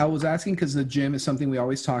the gym is something we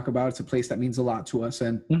always talk about. It's a place that means a lot to us,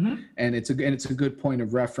 and it's a good point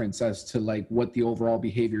of reference as to what the overall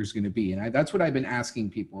behavior is going to be. And that's what I've been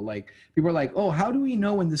asking people. People are like, "Oh, how do we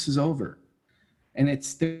know when this is over?" And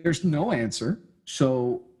there's no answer.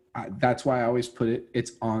 So that's why I always put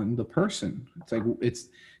it's on the person. It's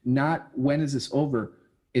not when is this over.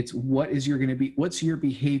 It's what's your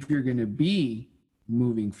behavior going to be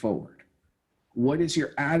moving forward. What is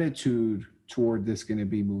your attitude toward this going to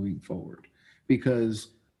be moving forward? Because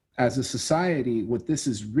as a society, what this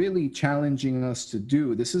is really challenging us to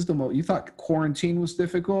do, this is you thought quarantine was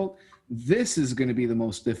difficult. This is going to be the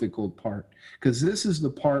most difficult part, because this is the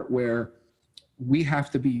part where we have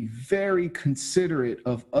to be very considerate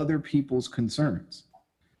of other people's concerns.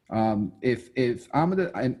 If I'm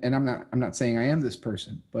I'm not saying I am this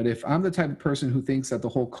person, but if I'm the type of person who thinks that the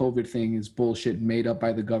whole COVID thing is bullshit made up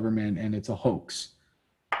by the government and it's a hoax,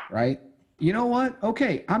 right? You know what?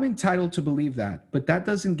 Okay, I'm entitled to believe that, but that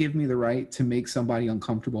doesn't give me the right to make somebody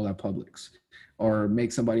uncomfortable at Publix, or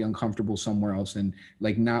make somebody uncomfortable somewhere else and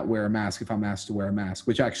not wear a mask if I'm asked to wear a mask,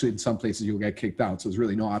 which actually in some places you'll get kicked out. So there's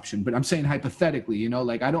really no option, but I'm saying hypothetically,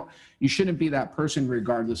 you shouldn't be that person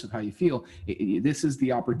regardless of how you feel. This is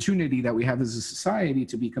the opportunity that we have as a society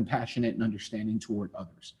to be compassionate and understanding toward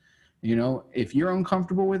others. If you're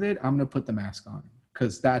uncomfortable with it, I'm going to put the mask on,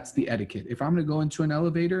 because that's the etiquette. If I'm going to go into an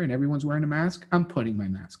elevator and everyone's wearing a mask, I'm putting my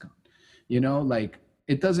mask on. Like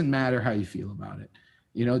it doesn't matter how you feel about it.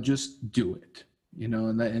 Just do it.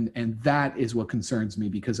 And that is what concerns me,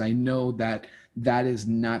 because I know that is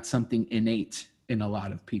not something innate in a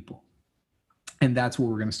lot of people. And that's where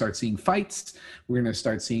we're going to start seeing fights. We're going to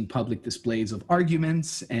start seeing public displays of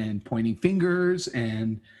arguments and pointing fingers,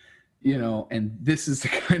 and and this is the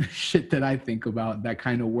kind of shit that I think about that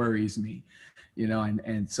kind of worries me.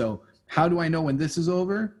 And so how do I know when this is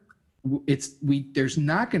over? There's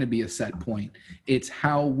not going to be a set point. It's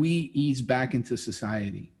how we ease back into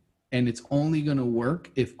society. And it's only going to work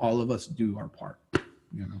if all of us do our part.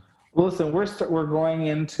 Listen, we're going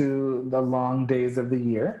into the long days of the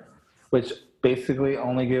year, which basically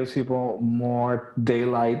only gives people more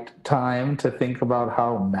daylight time to think about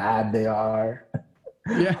how mad they are,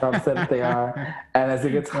 how upset they are. And as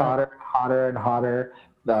it gets hotter and hotter,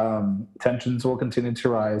 tensions will continue to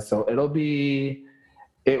rise. So it will be,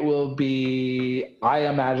 I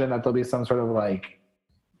imagine that there'll be some sort of like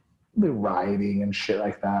rioting and shit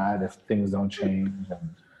like that if things don't change.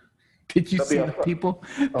 Did you see the people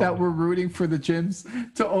that were rooting for the gyms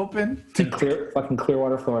to open? Fucking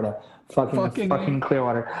Clearwater, Florida. Fucking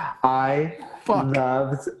Clearwater. I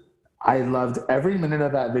loved every minute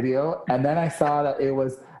of that video. And then I saw that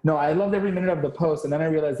I loved every minute of the post. And then I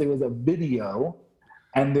realized it was a video,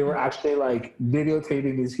 and they were actually like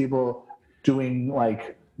videotaping these people doing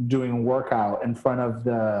workout in front of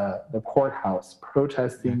the courthouse,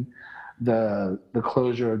 protesting the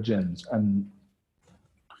closure of gyms.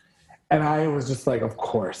 And I was just like, of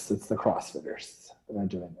course, it's the CrossFitters that are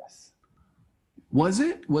doing this. Was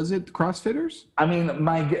it CrossFitters? I mean,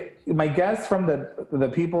 my guess from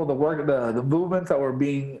the people, the movements that were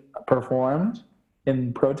being performed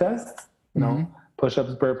in protests,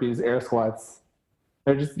 push-ups, burpees, air squats,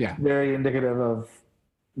 they're just very indicative of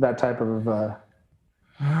that type of.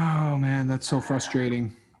 Oh man, that's so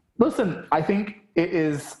frustrating. Listen, I think it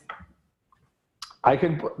is.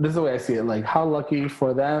 This is the way I see it. Like, how lucky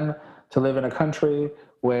for them to live in a country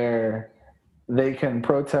where they can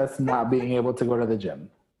protest not being able to go to the gym.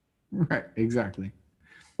 Right, exactly.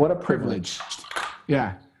 What a privilege.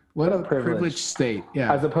 Yeah. What a privileged state.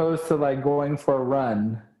 Yeah. As opposed to like going for a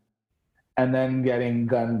run and then getting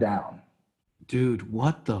gunned down. Dude,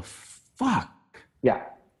 what the fuck? Yeah.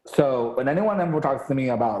 So when anyone ever talks to me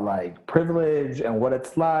about like privilege and what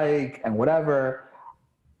it's like and whatever,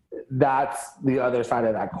 that's the other side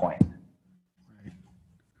of that coin.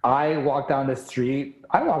 I walk down the street.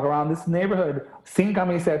 I walk around this neighborhood, sin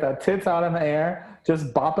camiseta, tits out in the air,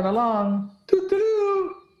 just bopping along.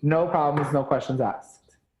 Doo-doo-doo. No problems, no questions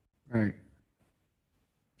asked. Right.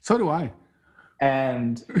 So do I.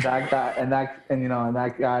 And that guy, and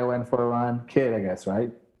that guy went for a run. Kid, I guess,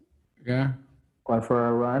 right? Yeah. Went for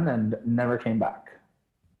a run and never came back.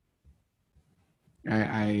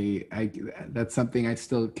 I that's something I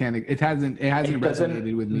still can't. It hasn't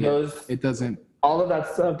resonated with me. It doesn't. All of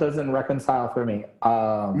that stuff doesn't reconcile for me.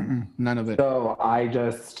 None of it. So I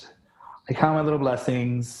count my little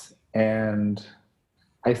blessings and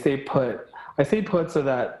I stay put. I stay put so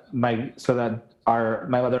that my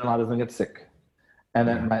mother-in-law doesn't get sick, and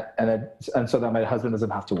then so that my husband doesn't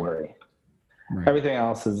have to worry. Right. Everything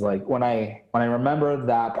else is like when I remember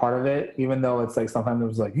that part of it, even though it's like sometimes it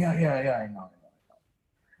was like I know.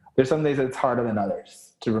 There's some days it's harder than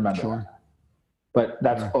others to remember. Sure. But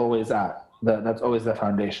that's always that's always the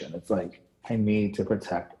foundation. It's like I need to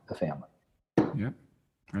protect the family. Yep.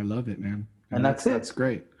 I love it, man. And that's it. That's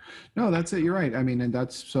great. No, that's it. You're right. I mean, and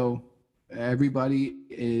that's so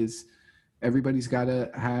everybody's got to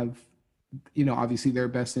have, obviously their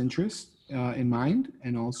best interest in mind,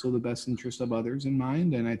 and also the best interest of others in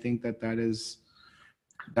mind. And I think that's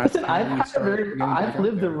Listen, I've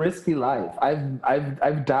lived a risky life.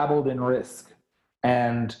 I've dabbled in risk,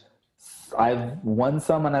 and I've won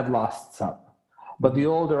some and I've lost some. But the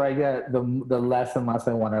older I get, the less and less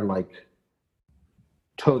I want to like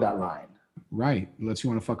toe that line. Right. Unless you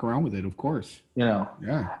want to fuck around with it, of course. Yeah.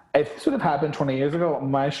 If this would have happened 20 years ago,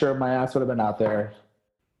 my ass would have been out there,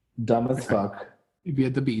 dumb as fuck. You'd be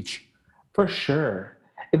at the beach. For sure.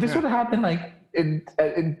 If this would have happened like in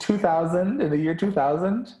 2000, in the year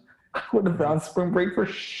 2000, I would have been on spring break for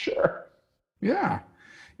sure. Yeah.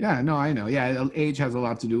 Yeah, no, I know. Yeah, age has a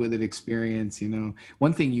lot to do with it, experience,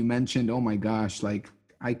 One thing you mentioned, oh my gosh, like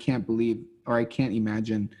I can't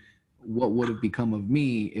imagine what would have become of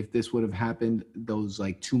me if this would have happened those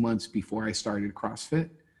like 2 months before I started CrossFit,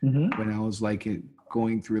 when I was like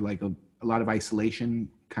going through like a lot of isolation,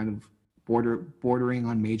 kind of bordering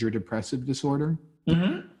on major depressive disorder.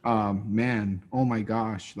 Man, oh my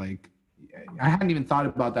gosh, like I hadn't even thought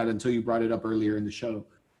about that until you brought it up earlier in the show.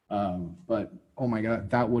 But oh my God,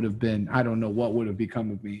 that would have been, I don't know what would have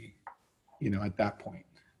become of me, at that point.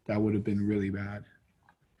 That would have been really bad.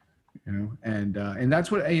 And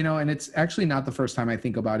that's what, and it's actually not the first time I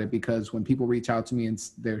think about it, because when people reach out to me and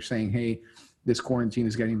they're saying, hey, this quarantine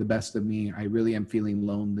is getting the best of me. I really am feeling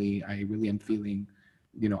lonely. I really am feeling,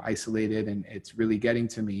 isolated, and it's really getting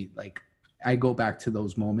to me. Like, I go back to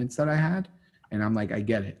those moments that I had, and I'm like, I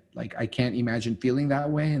get it. Like, I can't imagine feeling that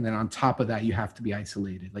way. And then on top of that, you have to be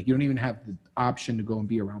isolated. Like, you don't even have the option to go and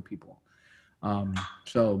be around people.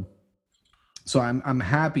 So I'm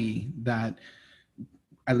happy that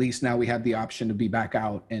at least now we have the option to be back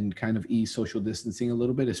out and kind of ease social distancing a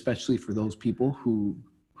little bit, especially for those people who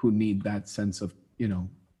need that sense of,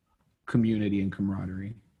 community and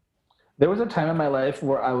camaraderie. There was a time in my life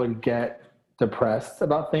where I would get depressed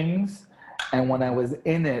about things, and when I was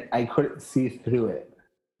in it, I couldn't see through it.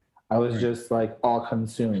 I was just like all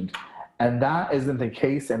consumed. And that isn't the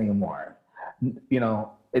case anymore. The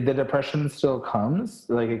depression still comes,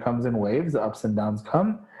 like it comes in waves, the ups and downs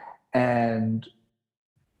come. And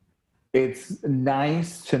it's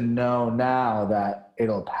nice to know now that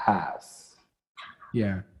it'll pass.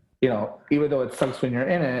 Yeah. Even though it sucks when you're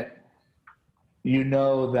in it,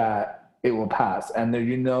 that it will pass. And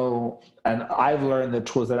and I've learned the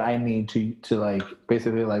tools that I need to like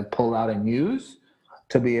basically like pull out and use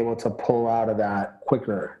to be able to pull out of that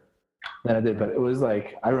quicker than I did. But it was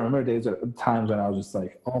like, I remember times when I was just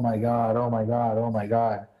like, oh my God, oh my God, oh my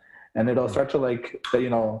God. And it'll start to like,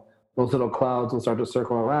 those little clouds will start to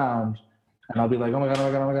circle around, and I'll be like, oh my God, oh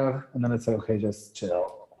my God, oh my God. And then it's like, okay, just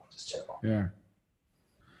chill. Yeah.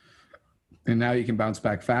 And now you can bounce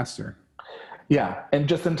back faster. Yeah. And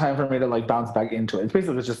just in time for me to like bounce back into it. It's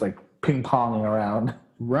basically just like ping ponging around.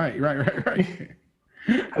 Right.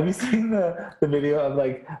 Have you seen the video of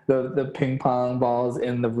like the ping pong balls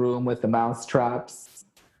in the room with the mouse traps?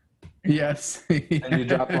 Yes. And you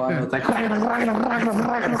drop one, and it's like, kind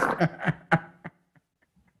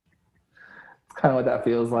of what that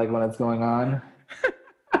feels like when it's going on.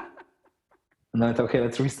 And then it's okay,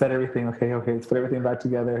 let's reset everything. Okay, let's put everything back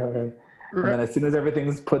together. Okay. And then as soon as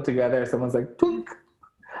everything's put together, someone's like, punk.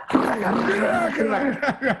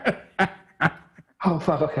 Oh,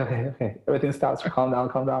 fuck, okay. Everything stops. Calm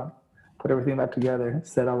down. Put everything back together.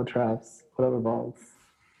 Set all the traps. Put all the balls.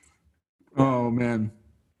 Oh, man.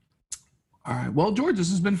 All right. Well, George, this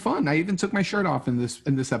has been fun. I even took my shirt off in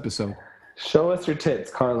this episode. Show us your tits,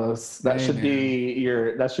 Carlos. That should be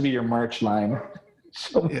your merch line.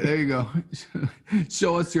 Yeah, there you go.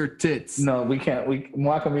 Show us your tits. No, we can't.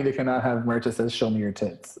 Mwaka Media cannot have merch that says "Show me your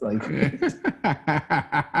tits." Like,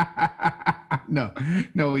 no,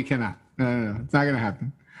 we cannot. No, it's not gonna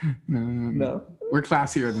happen. No. We're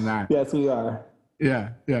classier than that. Yes, we are.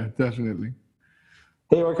 Yeah, definitely.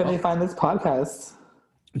 Hey, where can they find this podcast?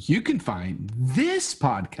 You can find this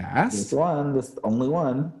podcast. This only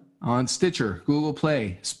one. On Stitcher, Google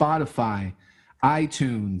Play, Spotify,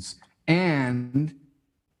 iTunes, and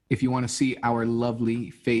if you want to see our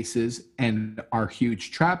lovely faces and our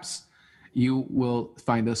huge traps, you will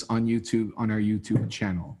find us on YouTube, on our YouTube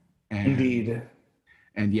channel. Indeed.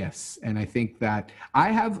 And yes, and I think that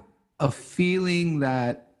I have a feeling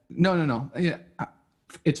that no. Yeah,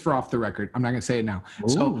 it's for off the record. I'm not going to say it now. Ooh.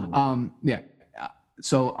 So,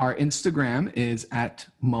 So our Instagram is at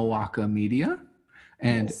Mwaka Media.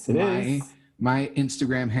 And yes, my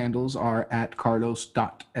Instagram handles are at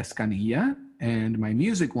carlos.escanilla, and my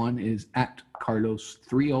music one is at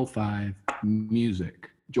carlos305 music.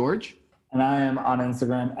 George? And I am on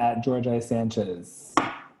Instagram at George I. Sanchez.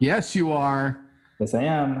 Yes, you are. Yes, I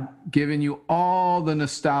am. Giving you all the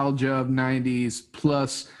nostalgia of 90s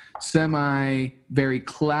plus very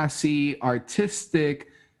classy, artistic,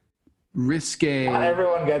 risque. Not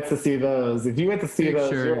everyone gets to see those. If you get to see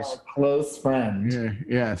pictures. Those, you're a close friend. Yeah,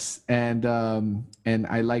 yes, and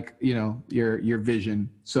I like your vision.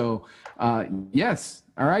 So yes,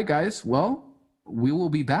 all right, guys. Well, we will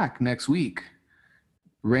be back next week.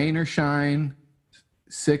 Rain or shine,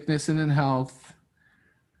 sickness and in health,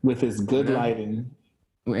 with his good lighting.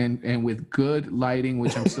 And with good lighting,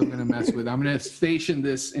 which I'm still gonna mess with. I'm gonna station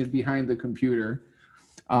this behind the computer,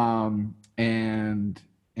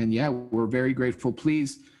 and yeah, we're very grateful.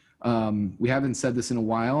 Please, we haven't said this in a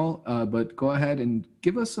while, but go ahead and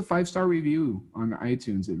give us a 5-star review on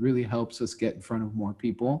iTunes. It really helps us get in front of more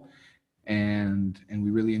people, and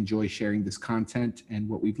we really enjoy sharing this content. And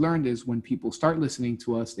what we've learned is when people start listening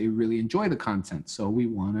to us, they really enjoy the content. So we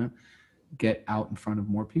want to get out in front of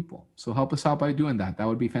more people. So help us out by doing that. That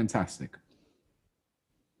would be fantastic.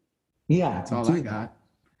 Yeah, that's all I got.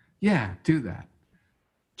 Yeah, do that.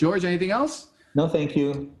 George, anything else? No, thank you.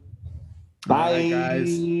 All Bye. right,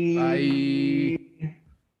 guys. Bye.